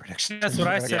all my predictions. That's what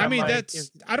I said. I mean, I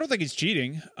don't think it's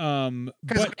cheating. But I know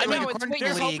it's what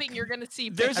you're hoping you're going to see.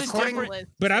 There's a different.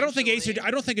 But I don't think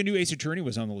a new Ace Attorney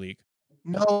was on the leak.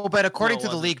 No, but according to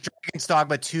the leak, Dragon's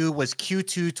Dogma 2 was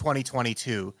Q2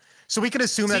 2022. So we can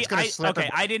assume that's going to slip. Okay,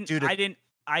 I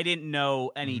didn't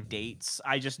know any dates.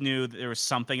 I just knew that there was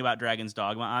something about Dragon's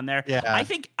Dogma on there. Yeah. I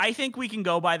think we can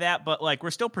go by that, but like we're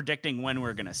still predicting when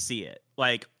we're gonna see it.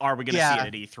 Like, are we gonna see it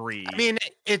at E3? I mean,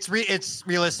 it's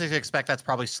realistic to expect that's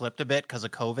probably slipped a bit because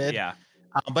of COVID. Yeah.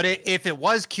 But if it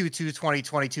was Q2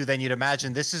 2022, then you'd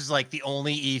imagine this is like the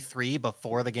only E3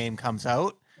 before the game comes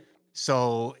out.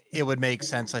 So it would make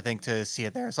sense, I think, to see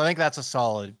it there. So I think that's a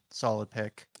solid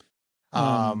pick.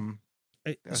 So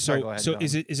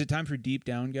is it time for Deep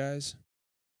Down, guys?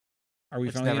 Are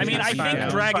we finally? I mean, I think finally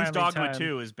Dragon's Dogma time.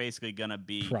 2 is basically gonna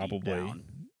be Probably. Deep Down.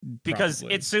 Because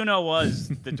Itsuno was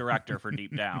the director for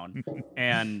Deep Down,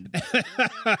 and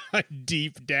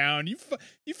Deep Down. You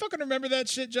fucking remember that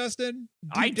shit, Justin?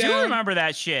 I do remember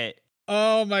that shit.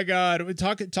 Oh my god!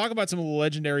 Talk about some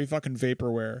legendary fucking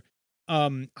vaporware.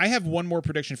 I have one more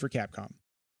prediction for Capcom.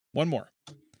 One more.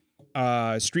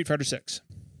 Street Fighter 6.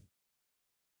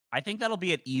 I think that'll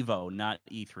be at EVO, not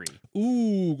E3.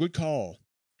 Ooh, good call.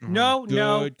 No,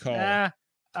 Good call.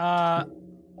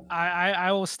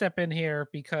 I will step in here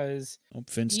because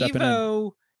Finn stepping in.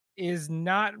 EVO is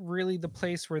not really the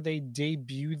place where they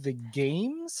debut the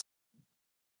games.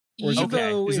 Or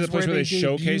EVO is it the place where they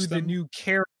showcase the them? new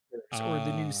characters or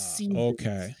the new seasons.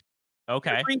 Okay.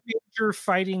 Every major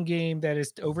fighting game that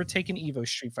has overtaken EVO,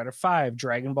 Street Fighter 5,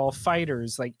 Dragon Ball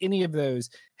Fighters, like any of those,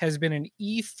 has been an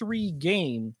E3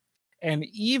 game, and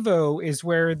EVO is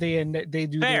where they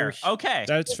do fair. Their okay,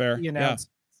 that's fair. Yeah.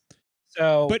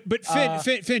 So, but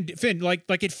Finn,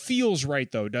 like it feels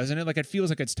right though, doesn't it? Like it feels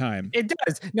like it's time. It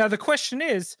does. Now the question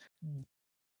is,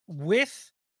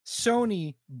 with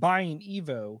Sony buying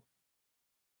EVO,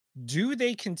 do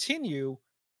they continue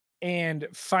and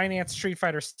finance Street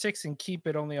Fighter 6 and keep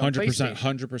it only on 100%, PlayStation.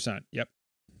 100%. Yep.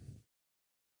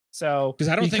 So because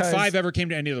I don't think 5 ever came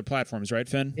to any other platforms, right,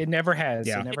 Finn? It never has.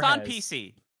 Yeah. It never It's on has.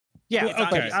 PC. Yeah, Well,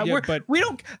 okay. yeah, but We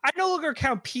don't. I no longer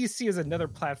count PC as another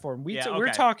platform. We're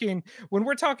okay. talking when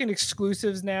we're talking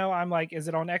exclusives now. I'm like, is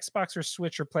it on Xbox or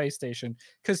Switch or PlayStation?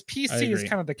 Because PC is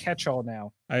kind of the catch-all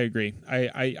now. I agree.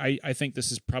 I think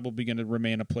this is probably going to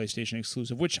remain a PlayStation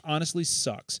exclusive, which honestly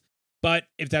sucks. But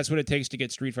if that's what it takes to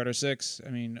get Street Fighter 6, I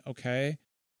mean, okay.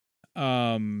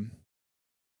 I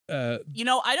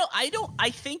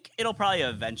think it'll probably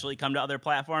eventually come to other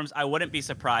platforms. I wouldn't be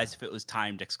surprised if it was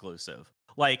timed exclusive.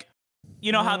 Like,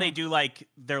 you know how they do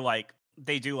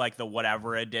they do the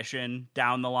whatever edition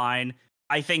down the line.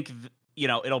 I think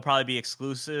it'll probably be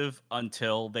exclusive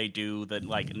until they do the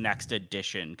next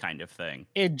edition kind of thing.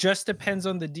 It just depends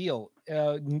on the deal.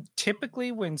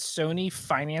 Typically, when Sony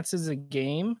finances a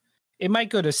game, it might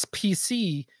go to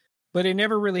PC, but it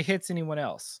never really hits anyone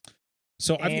else.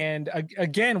 So again,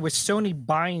 with Sony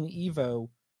buying Evo,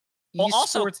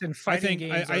 esports and fighting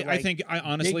games. I think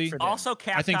honestly, also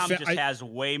Capcom has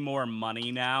way more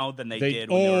money now than they did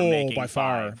when they were making by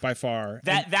far.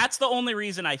 That's the only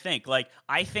reason I think.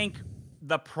 I think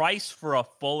the price for a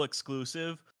full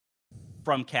exclusive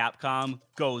from Capcom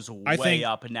goes way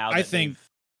up now that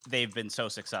they've been so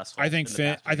successful. I think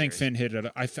Finn hit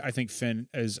it. I think Finn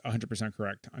is 100%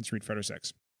 correct on Street Fighter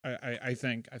 6. I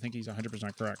think he's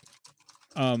 100% correct.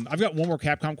 I've got one more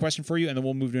Capcom question for you, and then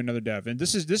we'll move to another dev. And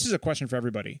this is a question for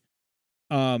everybody.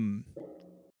 Do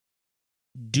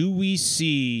we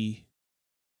see?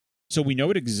 So we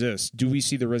know it exists. Do we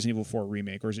see the Resident Evil 4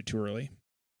 remake, or is it too early?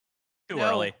 Too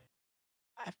early.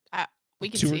 We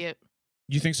can see it.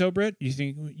 You think so, Britt? You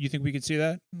think we could see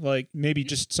that? Like maybe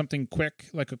just something quick,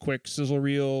 like a quick sizzle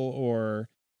reel, or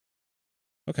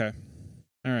okay,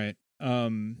 all right.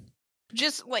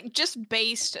 Just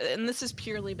based, and this is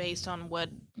purely based on what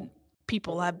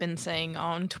people have been saying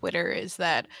on Twitter, is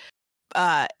that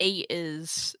 8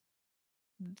 is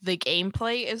the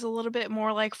gameplay is a little bit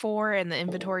more like 4, and the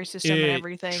inventory system and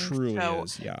everything. Truly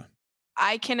is, yeah.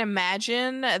 I can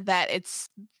imagine that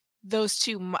those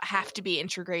two have to be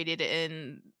integrated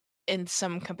in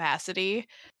some capacity.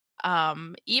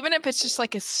 Even if it's just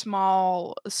like a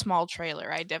small trailer,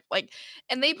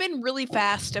 and they've been really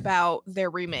fast about their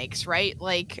remakes, right?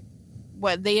 Like,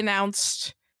 what they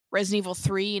announced Resident Evil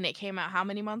 3 and it came out how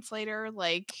many months later?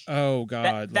 Like, oh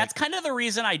god, that's kind of the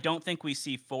reason I don't think we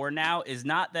see 4 now. Is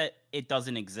not that it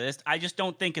doesn't exist. I just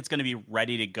don't think it's going to be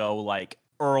ready to go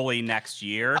early next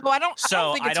year. Oh, I don't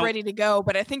think it's ready to go,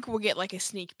 but I think we'll get a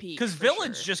sneak peek. Because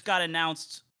Village just got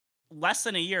announced less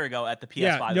than a year ago at the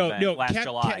PS5 event last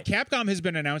July. Capcom has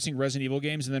been announcing Resident Evil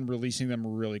games and then releasing them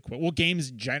really quick. Well, games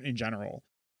in general,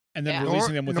 and then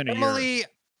releasing them within a year. Normally,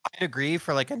 I'd agree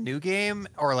for a new game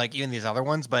or even these other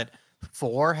ones, but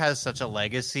 4 has such a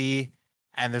legacy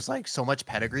and there's so much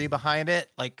pedigree behind it,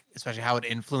 especially how it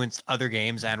influenced other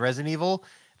games and Resident Evil,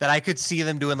 that I could see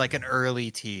them doing an early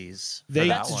tease.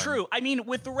 That's true. I mean,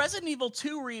 with the Resident Evil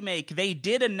 2 remake, they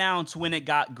did announce when it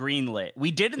got greenlit. We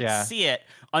didn't see it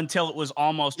until it was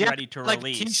almost ready to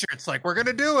release. T-shirts, we're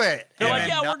gonna do it. They're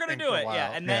we're gonna do it.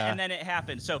 Yeah, and then it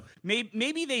happened. So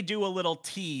maybe they do a little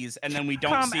tease, and then we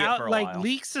don't see it for a while.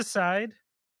 Leaks aside,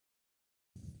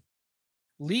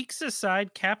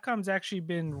 Capcom's actually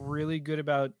been really good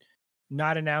about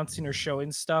not announcing or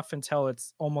showing stuff until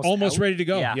it's almost out. Ready to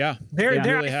go. Yeah.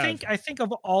 I think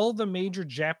of all the major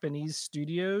Japanese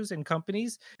studios and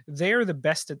companies, they're the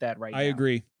best at that right now. I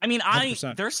agree. I mean,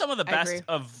 they're some of the best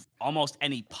of almost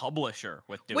any publisher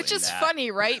with doing that. Which is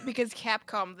funny, right? Because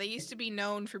Capcom, they used to be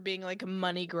known for being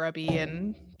money grubby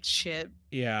and shit.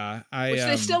 Yeah, which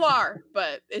they still are,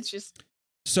 but it's just.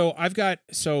 So I've got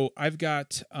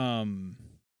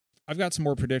some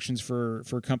more predictions for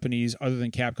companies other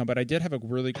than Capcom, but I did have a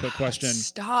really quick question.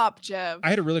 Stop, Jeff. I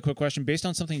had a really quick question based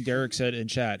on something Derek said in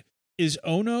chat. Is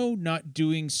Ono not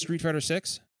doing Street Fighter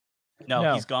 6?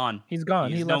 No, he's gone. He's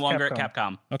gone. He's no longer at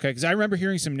Capcom. Okay, because I remember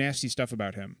hearing some nasty stuff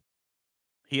about him.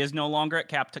 He is no longer at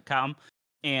Capcom,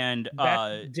 and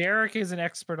Derek is an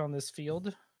expert on this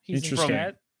field. He's in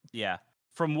chat. Yeah.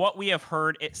 From what we have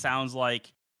heard, it sounds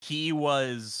like he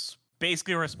was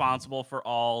basically responsible for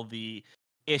all the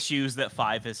issues that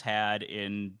 5 has had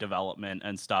in development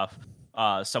and stuff.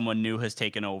 Someone new has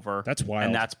taken over. That's wild.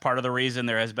 And that's part of the reason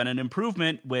there has been an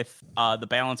improvement with the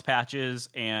balance patches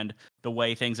and the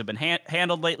way things have been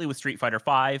handled lately with Street Fighter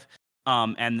 5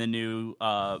 and the new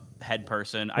head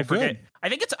person. I forget.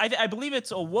 Good. I believe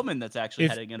it's a woman that's actually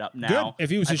heading it up now. Good. If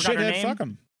he was a shithead, fuck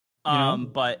him.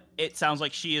 But it sounds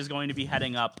like she is going to be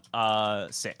heading up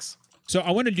 6. So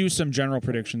I want to do some general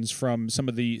predictions from some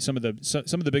of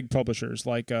the big publishers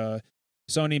like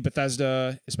Sony,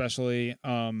 Bethesda, especially.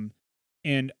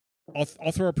 And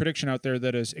I'll throw a prediction out there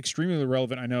that is extremely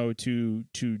relevant, I know, to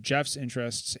Jeff's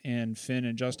interests and Finn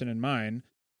and Justin and mine.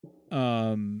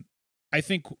 I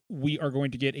think we are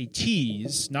going to get a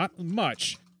tease, not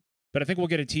much, but I think we'll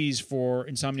get a tease for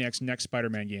Insomniac's next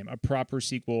Spider-Man game, a proper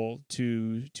sequel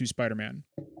to Spider-Man.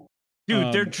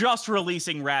 Dude, they're just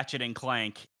releasing Ratchet and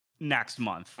Clank next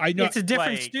month. I know it's a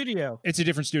different studio. It's a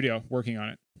different studio working on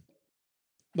it.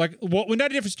 Like, well,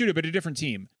 not a different studio, but a different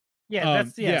team. Yeah,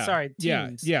 sorry.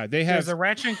 Teams. Yeah, they have. There's a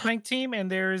Ratchet and Clank team, and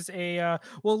there's a.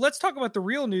 Well, let's talk about the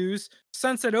real news.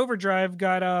 Sunset Overdrive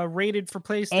got rated for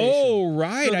PlayStation. Oh,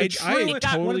 right. So I totally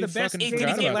totally one of the best fucking games Did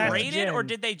forgot it get about that. rated, or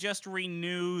did they just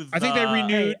renew? I think they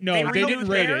renewed. No, they didn't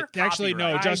rate it. their Actually, no.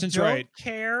 copyright. Justin's I don't right.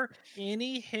 care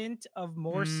any hint of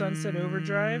more Sunset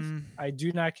Overdrive. I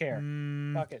do not care.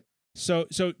 Fuck it. So,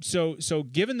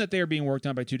 given that they are being worked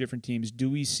on by two different teams, do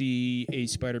we see a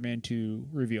Spider-Man 2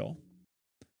 reveal?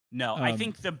 No, I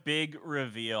think the big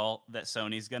reveal that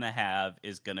Sony's gonna have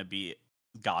is gonna be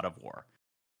God of War.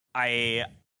 We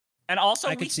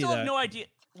still have no idea.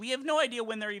 We have no idea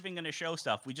when they're even gonna show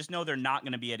stuff. We just know they're not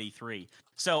gonna be at E3.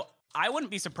 So I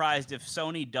wouldn't be surprised if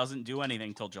Sony doesn't do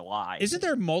anything till July. Isn't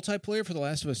there multiplayer for The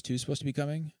Last of Us 2 supposed to be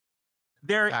coming?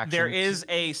 There is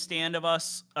a Stand of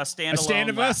Us, a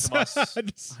standalone Last of Us,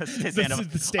 the Stand of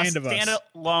Us,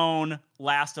 standalone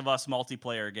Last of Us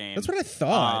multiplayer game. That's what I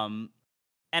thought.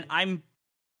 And I'm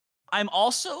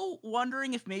also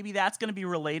wondering if maybe that's going to be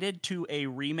related to a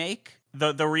remake,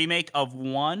 the remake of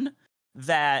 1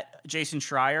 that Jason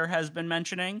Schreier has been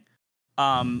mentioning.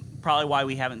 Probably why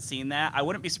we haven't seen that. I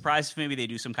wouldn't be surprised if maybe they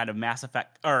do some kind of Last of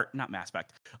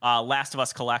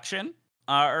Us collection.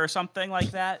 Or something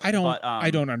like that. I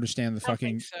don't understand the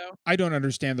fucking. So. I don't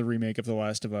understand the remake of The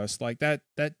Last of Us. Like that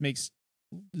makes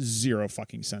zero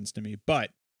fucking sense to me.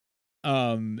 But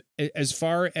as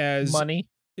far as money,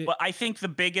 but I think the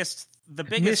biggest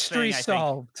mystery thing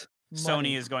solved.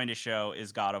 Sony is going to show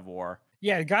is God of War.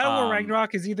 Yeah, God of War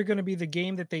Ragnarok is either going to be the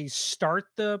game that they start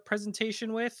the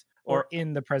presentation with, or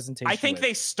in the presentation. I think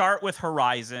they start with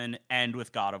Horizon, end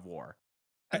with God of War.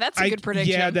 That's a good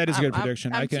prediction. Yeah, that is a good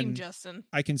prediction. I'm Team Justin.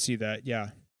 I can see that.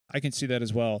 Yeah, I can see that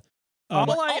as well.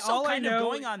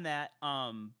 Going on that,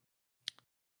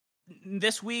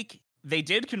 this week they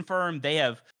did confirm they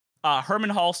have Herman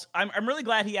Hulse. I'm really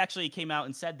glad he actually came out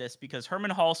and said this, because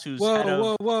Herman Hulse, who's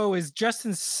whoa, is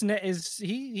Justin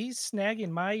he's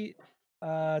snagging my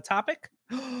topic?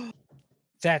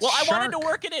 That's I wanted to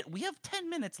work it in. We have 10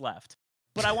 minutes left,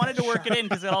 but I wanted to work it in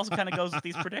because it also kind of goes with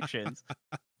these predictions.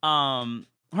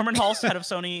 Herman Hulse, head of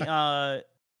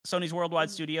Sony's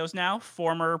Worldwide Studios now,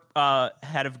 former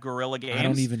head of Guerrilla Games. I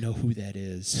don't even know who that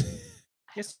is.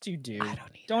 Yes, you do. I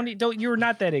don't. You're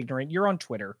not that ignorant. You're on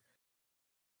Twitter.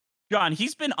 John,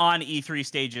 he's been on E3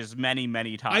 stages many,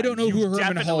 many times. I don't know who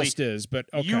Herman Hulst is, but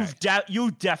okay.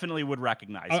 You definitely would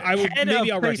recognize him. I would.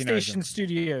 Maybe I'll recognize him. PlayStation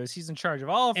Studios. He's in charge of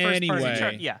all first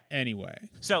party. Yeah. Anyway.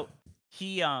 So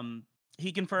he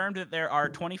confirmed that there are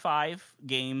 25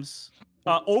 games.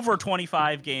 Over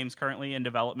 25 games currently in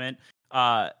development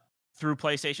through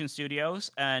PlayStation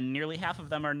Studios, and nearly half of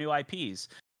them are new IPs.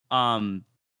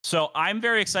 So I'm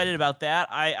very excited about that.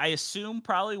 I assume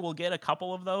probably we'll get a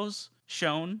couple of those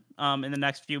shown in the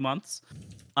next few months.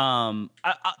 I'm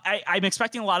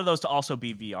expecting a lot of those to also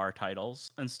be VR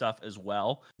titles and stuff as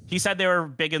well. He said they were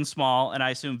big and small, and I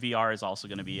assume VR is also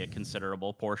going to be a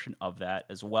considerable portion of that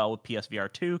as well, with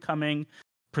PSVR 2 coming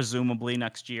presumably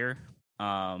next year.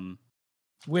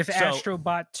 With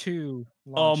Astrobot 2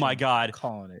 launching, oh my god,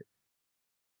 calling it.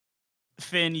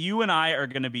 Finn, you and I are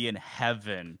going to be in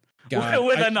heaven God,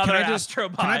 with another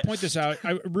Astrobot. Can I point this out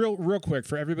real quick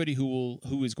for everybody who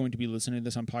is going to be listening to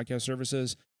this on podcast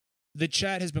services? The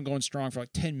chat has been going strong for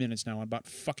like 10 minutes now about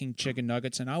fucking chicken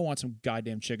nuggets, and I want some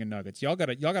goddamn chicken nuggets. Y'all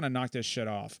gotta knock this shit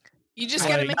off. You just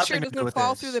gotta make sure it doesn't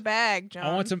fall through the bag, John.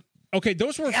 I want some. Okay,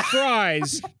 those were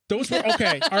fries. Those were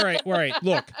okay. All right.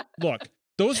 Look.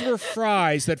 Those were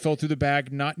fries that fell through the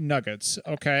bag, not nuggets.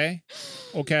 Okay.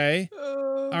 All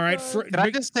right. Can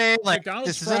I just say, like, McDonald's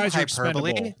this isn't fries are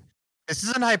hyperbole? expendable. This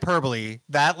isn't hyperbole.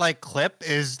 That clip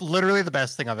is literally the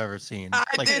best thing I've ever seen.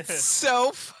 It's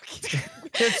so fucking.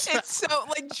 It's so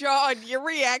John. Your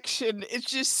reaction is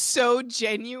just so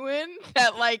genuine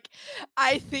that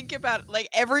I think about it,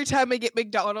 every time I get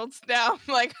McDonald's now.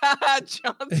 I'm like, haha,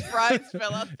 John's fries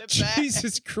fell out the bag.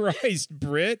 Jesus Christ,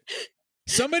 Britt.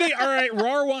 Somebody, all right,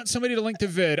 RAR wants somebody to link the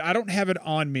vid. I don't have it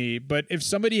on me, but if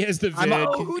somebody has the vid,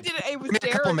 who did it? It was Give me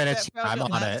a couple Derek minutes. that found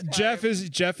I'm on last it. time.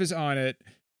 Jeff is on it.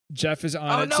 Jeff is on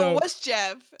Oh it. no, So, it was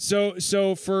Jeff.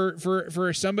 so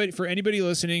for anybody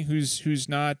listening who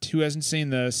hasn't seen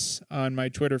this on my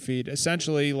Twitter feed,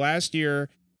 essentially last year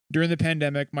during the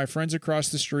pandemic, my friends across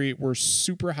the street were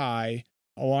super high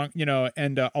along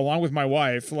with my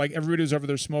wife. Like everybody was over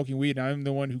there smoking weed, and I'm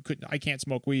the one who I can't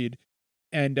smoke weed,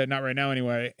 and not right now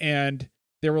anyway. And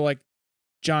they were like,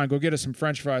 "John, go get us some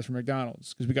French fries from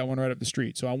McDonald's because we got one right up the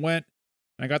street." So I went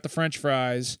and I got the French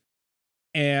fries,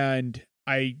 and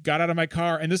I got out of my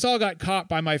car, and this all got caught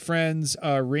by my friend's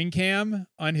Ring cam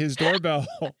on his doorbell.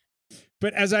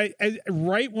 But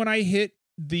right when I hit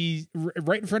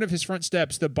right in front of his front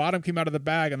steps, the bottom came out of the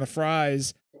bag, and the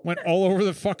fries went all over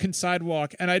the fucking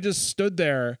sidewalk, and I just stood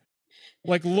there.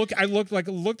 Looked at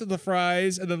the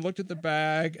fries, and then looked at the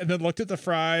bag, and then looked at the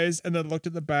fries, and then looked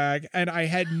at the bag, and I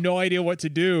had no idea what to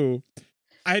do.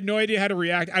 I had no idea how to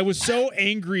react. I was so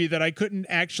angry that I couldn't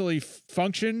actually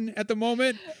function at the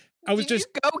moment. I was Did you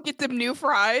go get them new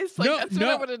fries? Like, that's what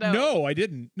I want to know. No, I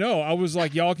didn't. No, I was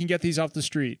like, y'all can get these off the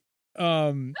street,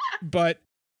 or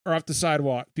off the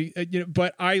sidewalk.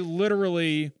 But I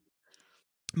literally,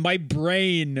 my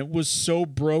brain was so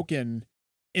broken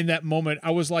in that moment.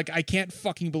 I was like, I can't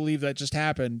fucking believe that just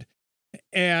happened.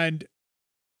 And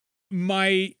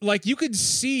you could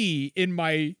see in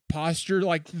my posture,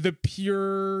 like the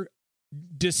pure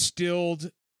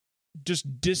distilled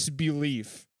just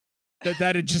disbelief that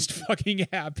had just fucking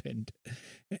happened.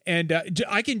 And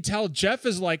I can tell Jeff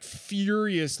is like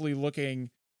furiously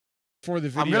looking for the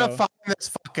video. I'm gonna find this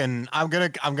fucking. I'm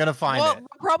gonna find it.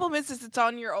 The problem is it's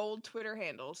on your old Twitter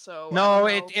handle. So no,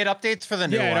 it updates for the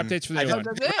new one. Yeah, it updates for the new one.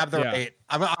 Have the rate.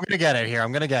 I'm gonna get it here.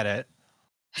 I'm gonna get it.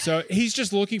 So he's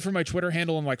just looking for my Twitter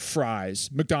handle and like fries,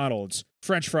 McDonald's,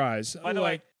 French fries. By the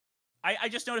way, I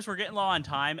just noticed we're getting low on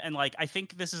time, and like I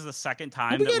think this is the second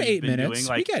time we that got we've 8 been minutes. doing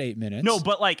like We got 8 minutes. No,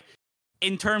 but like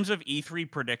in terms of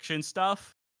E3 prediction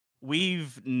stuff,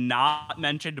 we've not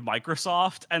mentioned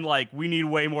Microsoft, and like we need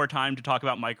way more time to talk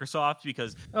about Microsoft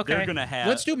because they're gonna have.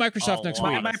 Let's do Microsoft next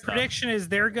week. My prediction is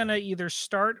they're gonna either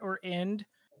start or end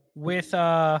with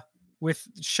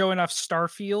showing off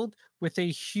Starfield with a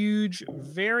huge,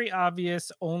 very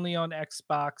obvious, only on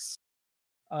Xbox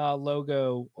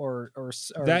logo or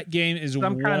that game is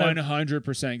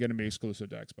 100% going to be exclusive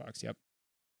to Xbox. Yep.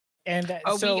 And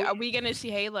are we going to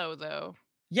see Halo though?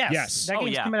 Yes. That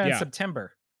game's coming out in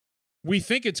September. We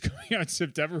think it's coming out in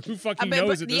September. Who fucking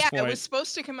knows at this point? It was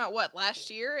supposed to come out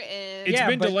last year, and it's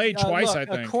been delayed twice. I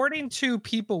think. According to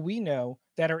people we know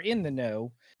that are in the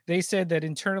know, they said that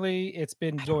internally it's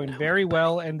been going very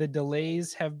well, and the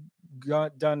delays have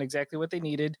done exactly what they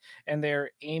needed, and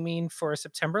they're aiming for a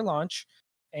September launch,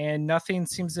 and nothing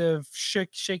seems to have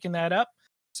shaken that up.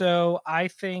 So I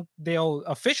think they'll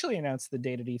officially announce the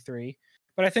date at E3.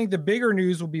 But I think the bigger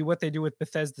news will be what they do with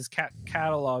Bethesda's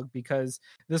catalog, because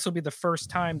this will be the first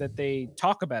time that they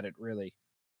talk about it really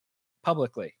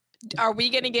publicly. Are we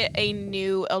going to get a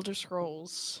new Elder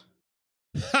Scrolls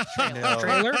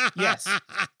trailer? Yes.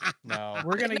 No.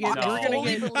 We're gonna get. No. We're gonna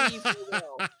get.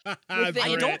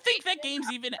 I don't think that game's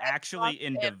even actually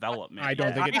in development. I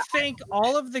don't think. I think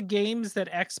all of the games that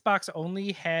Xbox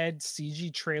only had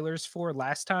CG trailers for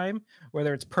last time,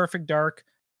 whether it's Perfect Dark,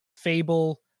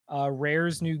 Fable,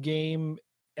 Rare's new game,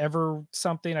 Ever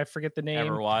something, I forget the name.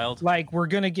 Everwild. Like, we're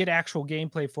gonna get actual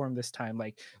gameplay for him this time.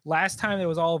 Like last time, it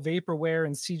was all vaporware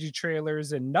and CG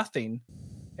trailers and nothing.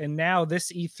 And now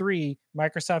this E3,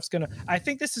 Microsoft's gonna. I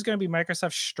think this is gonna be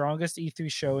Microsoft's strongest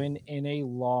E3 showing in a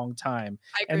long time.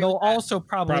 And they'll also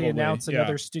probably announce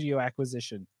another studio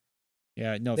acquisition.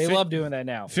 Yeah, no, they love doing that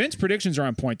now. Finn's predictions are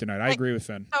on point tonight. I agree with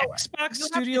Finn. Xbox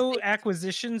studio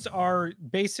acquisitions are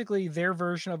basically their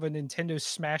version of a Nintendo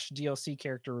Smash DLC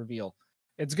character reveal.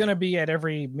 It's going to be at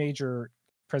every major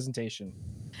presentation.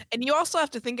 And you also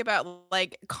have to think about,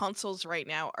 like, consoles right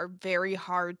now are very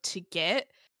hard to get.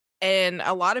 And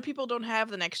a lot of people don't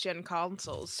have the next gen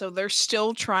consoles. So they're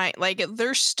still trying, like,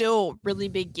 there's still really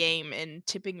big game in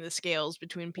tipping the scales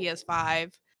between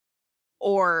PS5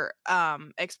 or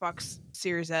Xbox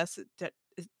Series S. Did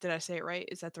I say it right?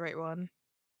 Is that the right one?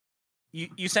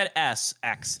 You said S.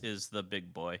 X is the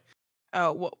big boy.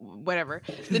 Oh, whatever.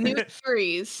 The new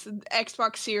series,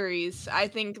 Xbox Series, I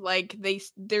think like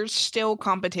there's still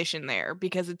competition there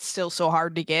because it's still so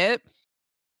hard to get.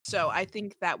 So I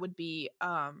think that would be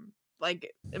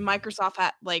like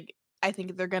Microsoft I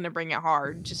think they're gonna bring it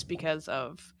hard just because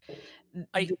of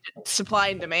supply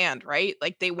and demand, right?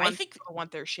 Like people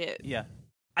want their shit. Yeah.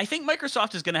 I think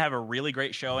Microsoft is going to have a really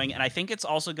great showing, and I think it's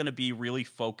also going to be really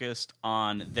focused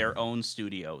on their own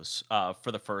studios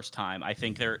for the first time. I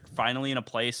think they're finally in a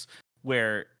place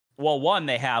where, well, one,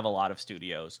 they have a lot of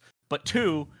studios, but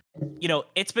two,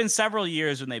 it's been several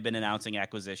years when they've been announcing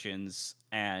acquisitions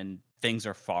and things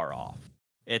are far off.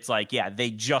 It's like, yeah, they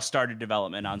just started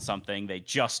development on something. They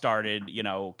just started,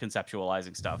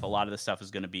 conceptualizing stuff. A lot of this stuff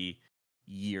is going to be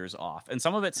years off, and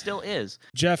some of it still is.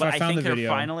 Jeff, but I found think the video.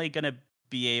 They're finally going to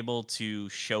be able to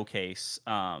showcase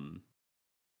a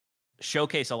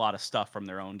lot of stuff from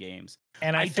their own games.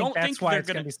 And I think that's why it's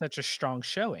going to be such a strong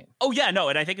showing. Oh yeah, no,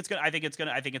 and I think it's going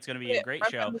to be a great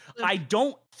show. I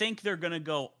don't think they're going to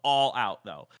go all out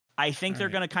though. I think they're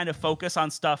going to kind of focus on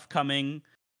stuff coming,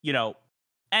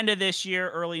 end of this year,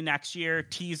 early next year,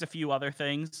 tease a few other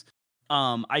things.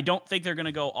 I don't think they're going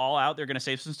to go all out. They're going to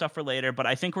save some stuff for later, but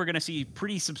I think we're going to see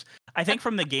I think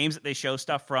from the games that they show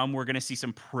stuff from, we're going to see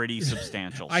some pretty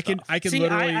substantial stuff.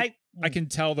 I can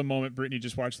tell the moment Brittany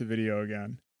just watched the video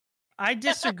again. I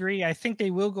disagree. I think they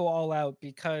will go all out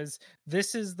because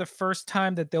this is the first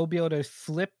time that they'll be able to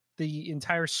flip the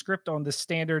entire script on the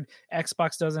standard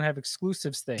Xbox doesn't have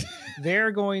exclusives thing.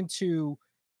 They're going to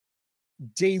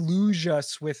deluge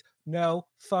us with no,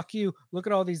 fuck you. Look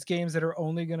at all these games that are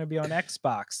only going to be on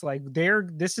Xbox. Like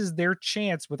this is their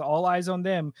chance with all eyes on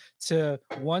them to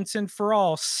once and for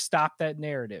all stop that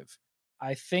narrative.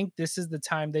 I think this is the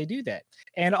time they do that.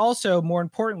 And also, more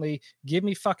importantly, give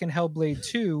me fucking Hellblade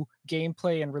 2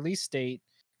 gameplay and release date,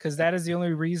 because that is the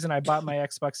only reason I bought my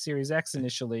Xbox Series X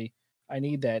initially. I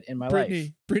need that in my life.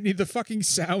 Brittany, the fucking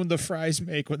sound the fries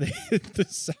make when they hit the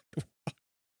sidewalk.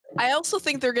 I also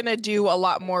think they're going to do a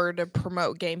lot more to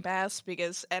promote Game Pass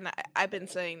because, and I've been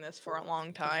saying this for a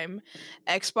long time,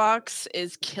 Xbox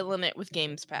is killing it with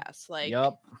Games Pass. Like,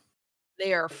 yep.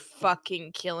 They are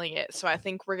fucking killing it. So I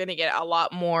think we're going to get a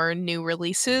lot more new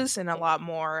releases and a lot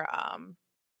more...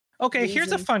 okay,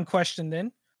 here's a fun question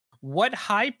then. What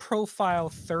high-profile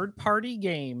third-party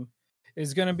game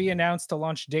is going to be announced to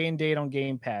launch day and date on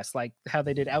Game Pass, like how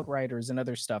they did Outriders and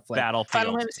other stuff? Like Battlefield.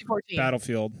 Final Fantasy 14.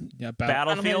 Battlefield. Yeah,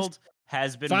 Battlefield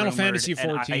has been Final rumored, Fantasy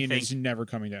 14 I think is never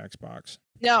coming to Xbox.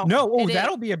 No. Oh,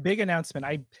 that'll be a big announcement.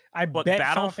 I bet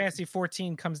Final Fantasy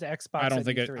 14 comes to Xbox. I don't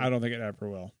think it ever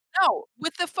will. No,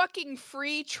 with the fucking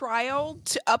free trial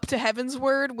up to Heaven's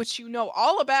Word, which you know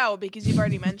all about because you've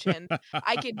already mentioned,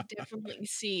 I could definitely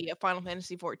see a Final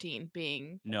Fantasy 14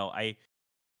 being. No,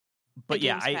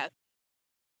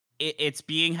 it's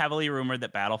being heavily rumored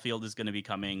that Battlefield is going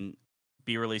to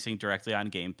be releasing directly on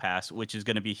Game Pass, which is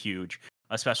going to be huge,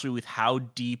 especially with how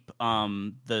deep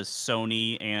the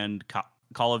Sony and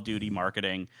Call of Duty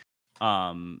marketing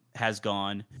has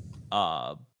gone.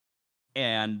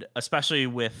 And especially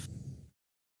with,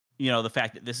 the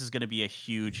fact that this is going to be a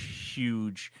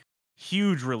huge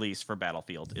release for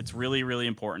Battlefield. It's really, really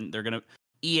important. They're going to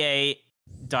EA,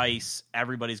 DICE,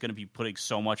 everybody's going to be putting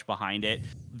so much behind it.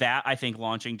 That, I think,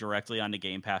 launching directly onto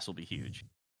Game Pass will be huge.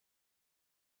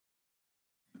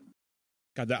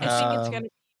 God, that, I think it's going to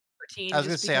be 14. I was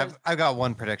going to say, I've got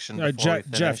one prediction.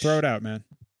 Jeff, throw it out, man.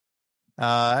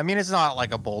 I mean, it's not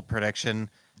like a bold prediction.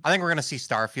 I think we're going to see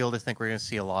Starfield. I think we're going to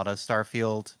see a lot of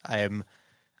Starfield. I am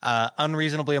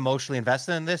unreasonably emotionally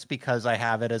invested in this because I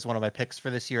have it as one of my picks for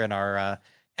this year in our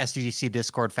SDGC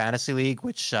Discord Fantasy League,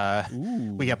 which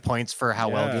we get points for how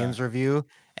well games review.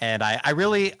 And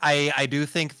I do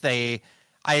think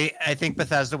I think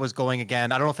Bethesda was going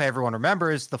again. I don't know if everyone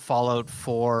remembers the Fallout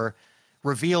 4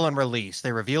 reveal and release.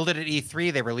 They revealed it at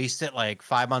E3. They released it like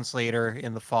 5 months later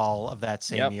in the fall of that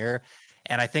same year.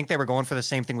 And I think they were going for the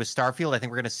same thing with Starfield. I think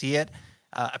we're going to see it.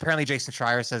 Apparently, Jason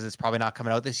Schreier says it's probably not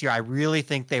coming out this year. I really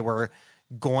think they were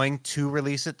going to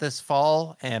release it this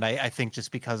fall. And I think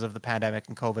just because of the pandemic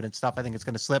and COVID and stuff, I think it's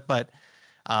going to slip. But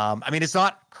I mean, it's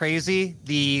not crazy.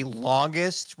 The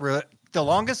longest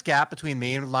gap between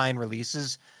mainline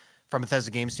releases from Bethesda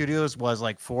Game Studios was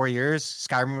like 4 years.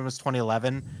 Skyrim was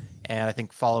 2011, and I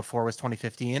think Fallout 4 was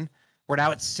 2015. We're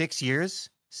now at 6 years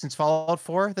since Fallout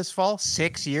 4 this fall.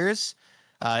 6 years.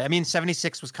 I mean,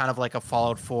 76 was kind of like a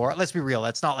Fallout 4. Let's be real.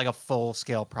 That's not like a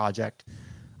full-scale project.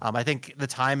 I think the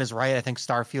time is right. I think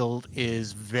Starfield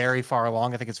is very far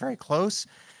along. I think it's very close.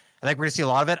 I think we're going to see a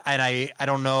lot of it. And I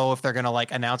don't know if they're going to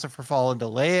like announce it for fall and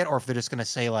delay it, or if they're just going to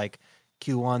say like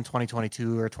Q1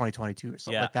 2022 or 2022 or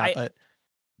something like that. But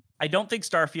I don't think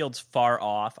Starfield's far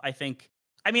off. I think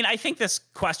this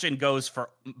question goes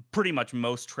for pretty much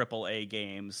most AAA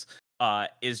games.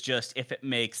 Is just if it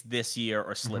makes this year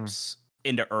or slips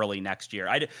into early next year.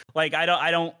 I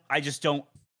just don't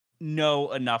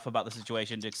know enough about the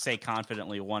situation to say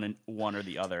confidently one or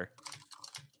the other.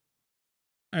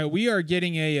 All right, we're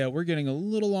getting a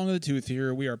little long in the tooth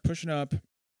here. We are pushing up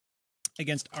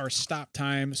against our stop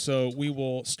time, so we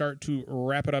will start to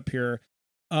wrap it up here.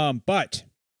 But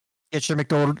Get your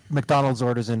McDonald's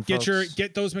orders in.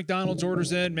 Get those McDonald's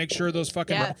orders in. Make sure those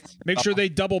fucking Yes. make sure they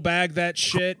double bag that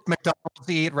shit. McDonald's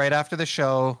to eat right after the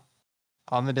show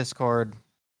on the Discord.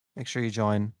 Make sure you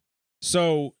join.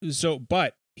 So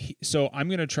I'm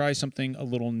gonna try something a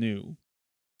little new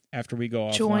after we go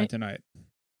offline tonight.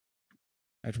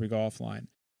 After we go offline.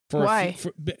 Why?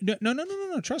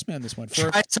 No. Trust me on this one.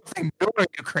 Try something new. Are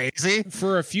you crazy?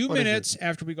 For a few minutes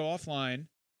after we go offline,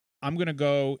 we're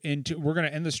gonna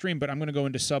end the stream, but I'm gonna go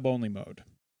into sub only mode.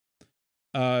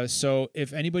 So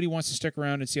if anybody wants to stick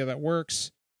around and see how that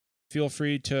works, feel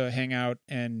free to hang out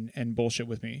and bullshit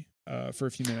with me for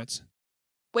a few minutes.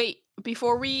 Wait,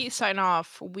 before we sign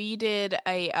off, we did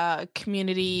a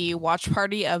community watch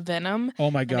party of Venom. Oh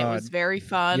my god, and it was very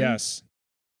fun. Yes.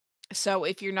 So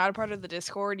if you're not a part of the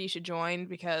Discord, you should join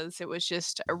because it was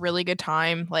just a really good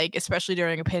time. Like, especially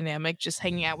during a pandemic, just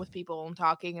hanging out with people and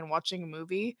talking and watching a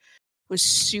movie was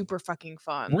super fucking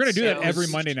fun. We're gonna do that every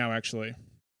Monday now, actually.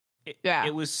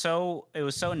 It was so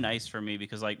nice for me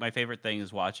because like my favorite thing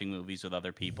is watching movies with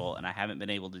other people, and I haven't been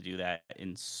able to do that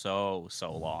in so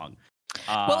long.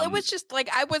 Well, it was just like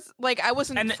I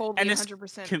wasn't fully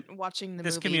 100% watching the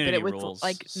movie, but it was rules,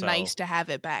 nice to have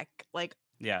it back. Like,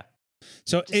 yeah.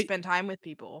 So spend time with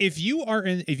people. If you are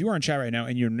in chat right now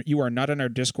and you are not on our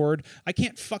Discord, I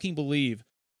can't fucking believe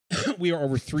we are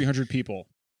over 300 people.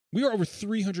 We are over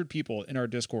 300 people in our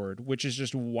Discord, which is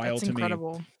just wild. That's to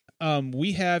incredible. Me.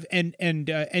 We have and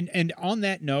on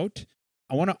that note,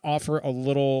 I want to offer a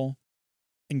little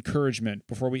encouragement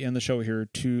before we end the show here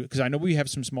because I know we have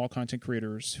some small content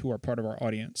creators who are part of our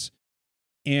audience.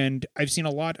 And I've seen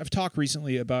a lot of talk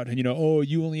recently about,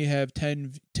 you only have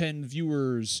 10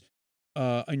 viewers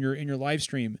in your live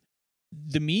stream.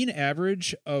 The mean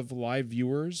average of live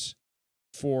viewers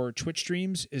for Twitch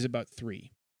streams is about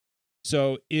 3.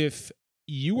 So if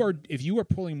you are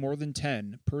pulling more than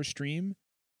 10 per stream,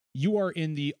 you are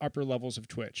in the upper levels of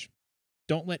Twitch.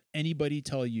 Don't let anybody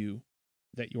tell you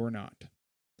that you're not.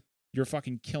 You're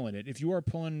fucking killing it. If you are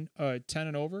pulling 10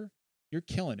 and over, you're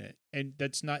killing it. And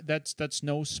that's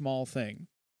no small thing.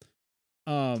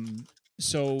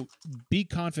 So be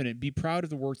confident, be proud of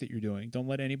the work that you're doing. Don't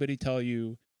let anybody tell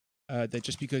you that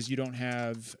just because you don't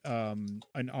have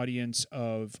an audience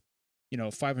of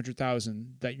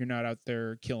 500,000 that you're not out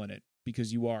there killing it,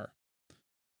 because you are.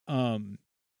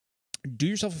 Do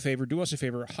yourself a favor, do us a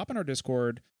favor, hop on our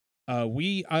Discord.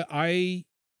 I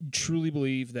truly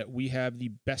believe that we have the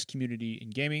best community in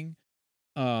gaming.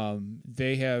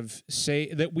 They have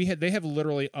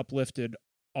literally uplifted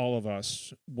all of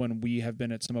us when we have been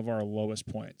at some of our lowest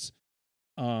points.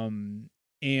 And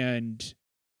the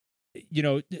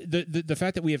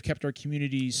fact that we have kept our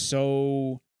community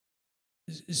so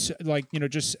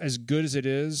just as good as it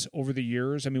is over the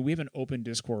years. I mean, we have an open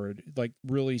Discord, like,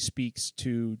 really speaks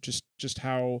to just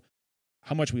how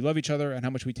much we love each other and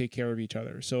how much we take care of each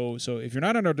other. So if you're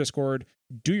not on our Discord,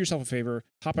 do yourself a favor,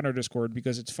 hop on our Discord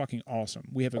because it's fucking awesome.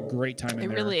 We have a great time in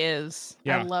there. It really is.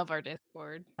 Yeah. I love our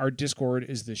Discord. Our Discord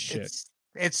is the shit.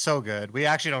 It's so good. We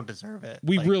actually don't deserve it.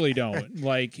 We really don't.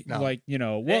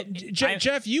 No.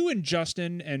 Jeff, you and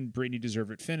Justin and Brittany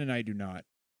deserve it. Finn and I do not.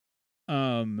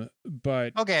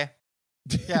 But okay.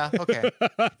 Yeah, okay.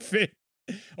 Finn.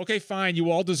 Okay, fine.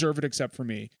 You all deserve it except for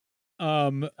me.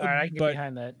 All right, I can get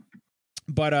behind that.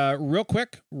 But real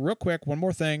quick, one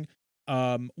more thing.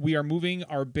 We are moving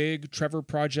our big Trevor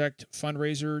Project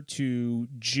fundraiser to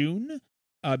June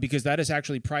because that is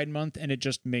actually Pride Month, and it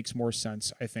just makes more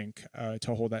sense, I think,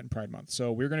 to hold that in Pride Month.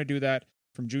 So we're going to do that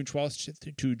from June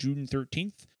 12th to June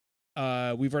 13th.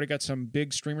 We've already got some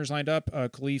big streamers lined up.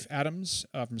 Khalif Adams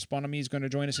from Spawn on Me is going to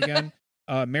join us again.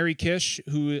 Mary Kish,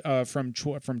 who from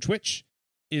Twitch,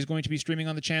 is going to be streaming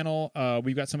on the channel.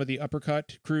 We've got some of the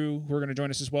Uppercut crew who are going to join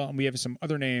us as well, and we have some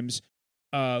other names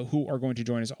who are going to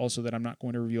join us also that I'm not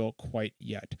going to reveal quite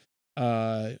yet.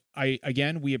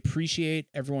 We appreciate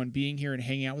everyone being here and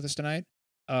hanging out with us tonight.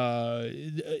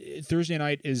 Thursday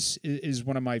night is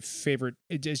one of my favorite.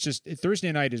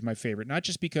 Thursday night is my favorite, not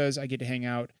just because I get to hang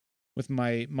out with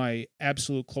my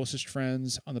absolute closest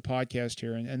friends on the podcast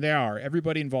here, and they are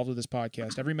everybody involved with this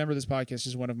podcast. Every member of this podcast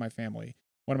is one of my family,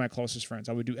 one of my closest friends.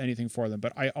 I would do anything for them,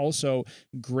 but I also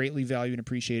greatly value and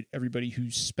appreciate everybody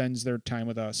who spends their time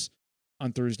with us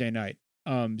on Thursday night.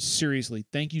 Seriously,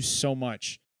 thank you so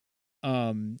much.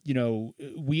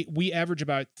 We average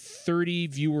about 30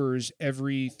 viewers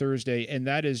every Thursday, and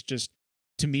that is just,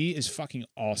 to me, is fucking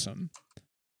awesome.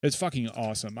 It's fucking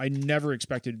awesome. I never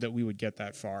expected that we would get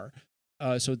that far.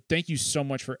 So thank you so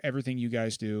much for everything you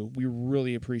guys do. We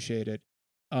really appreciate it.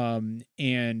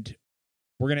 And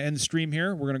we're going to end the stream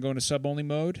here. We're going to go into sub-only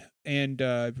mode. And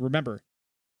remember,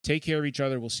 Take care of each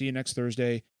other. We'll see you next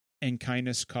Thursday. And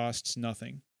kindness costs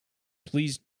nothing.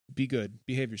 Please be good.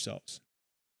 Behave yourselves.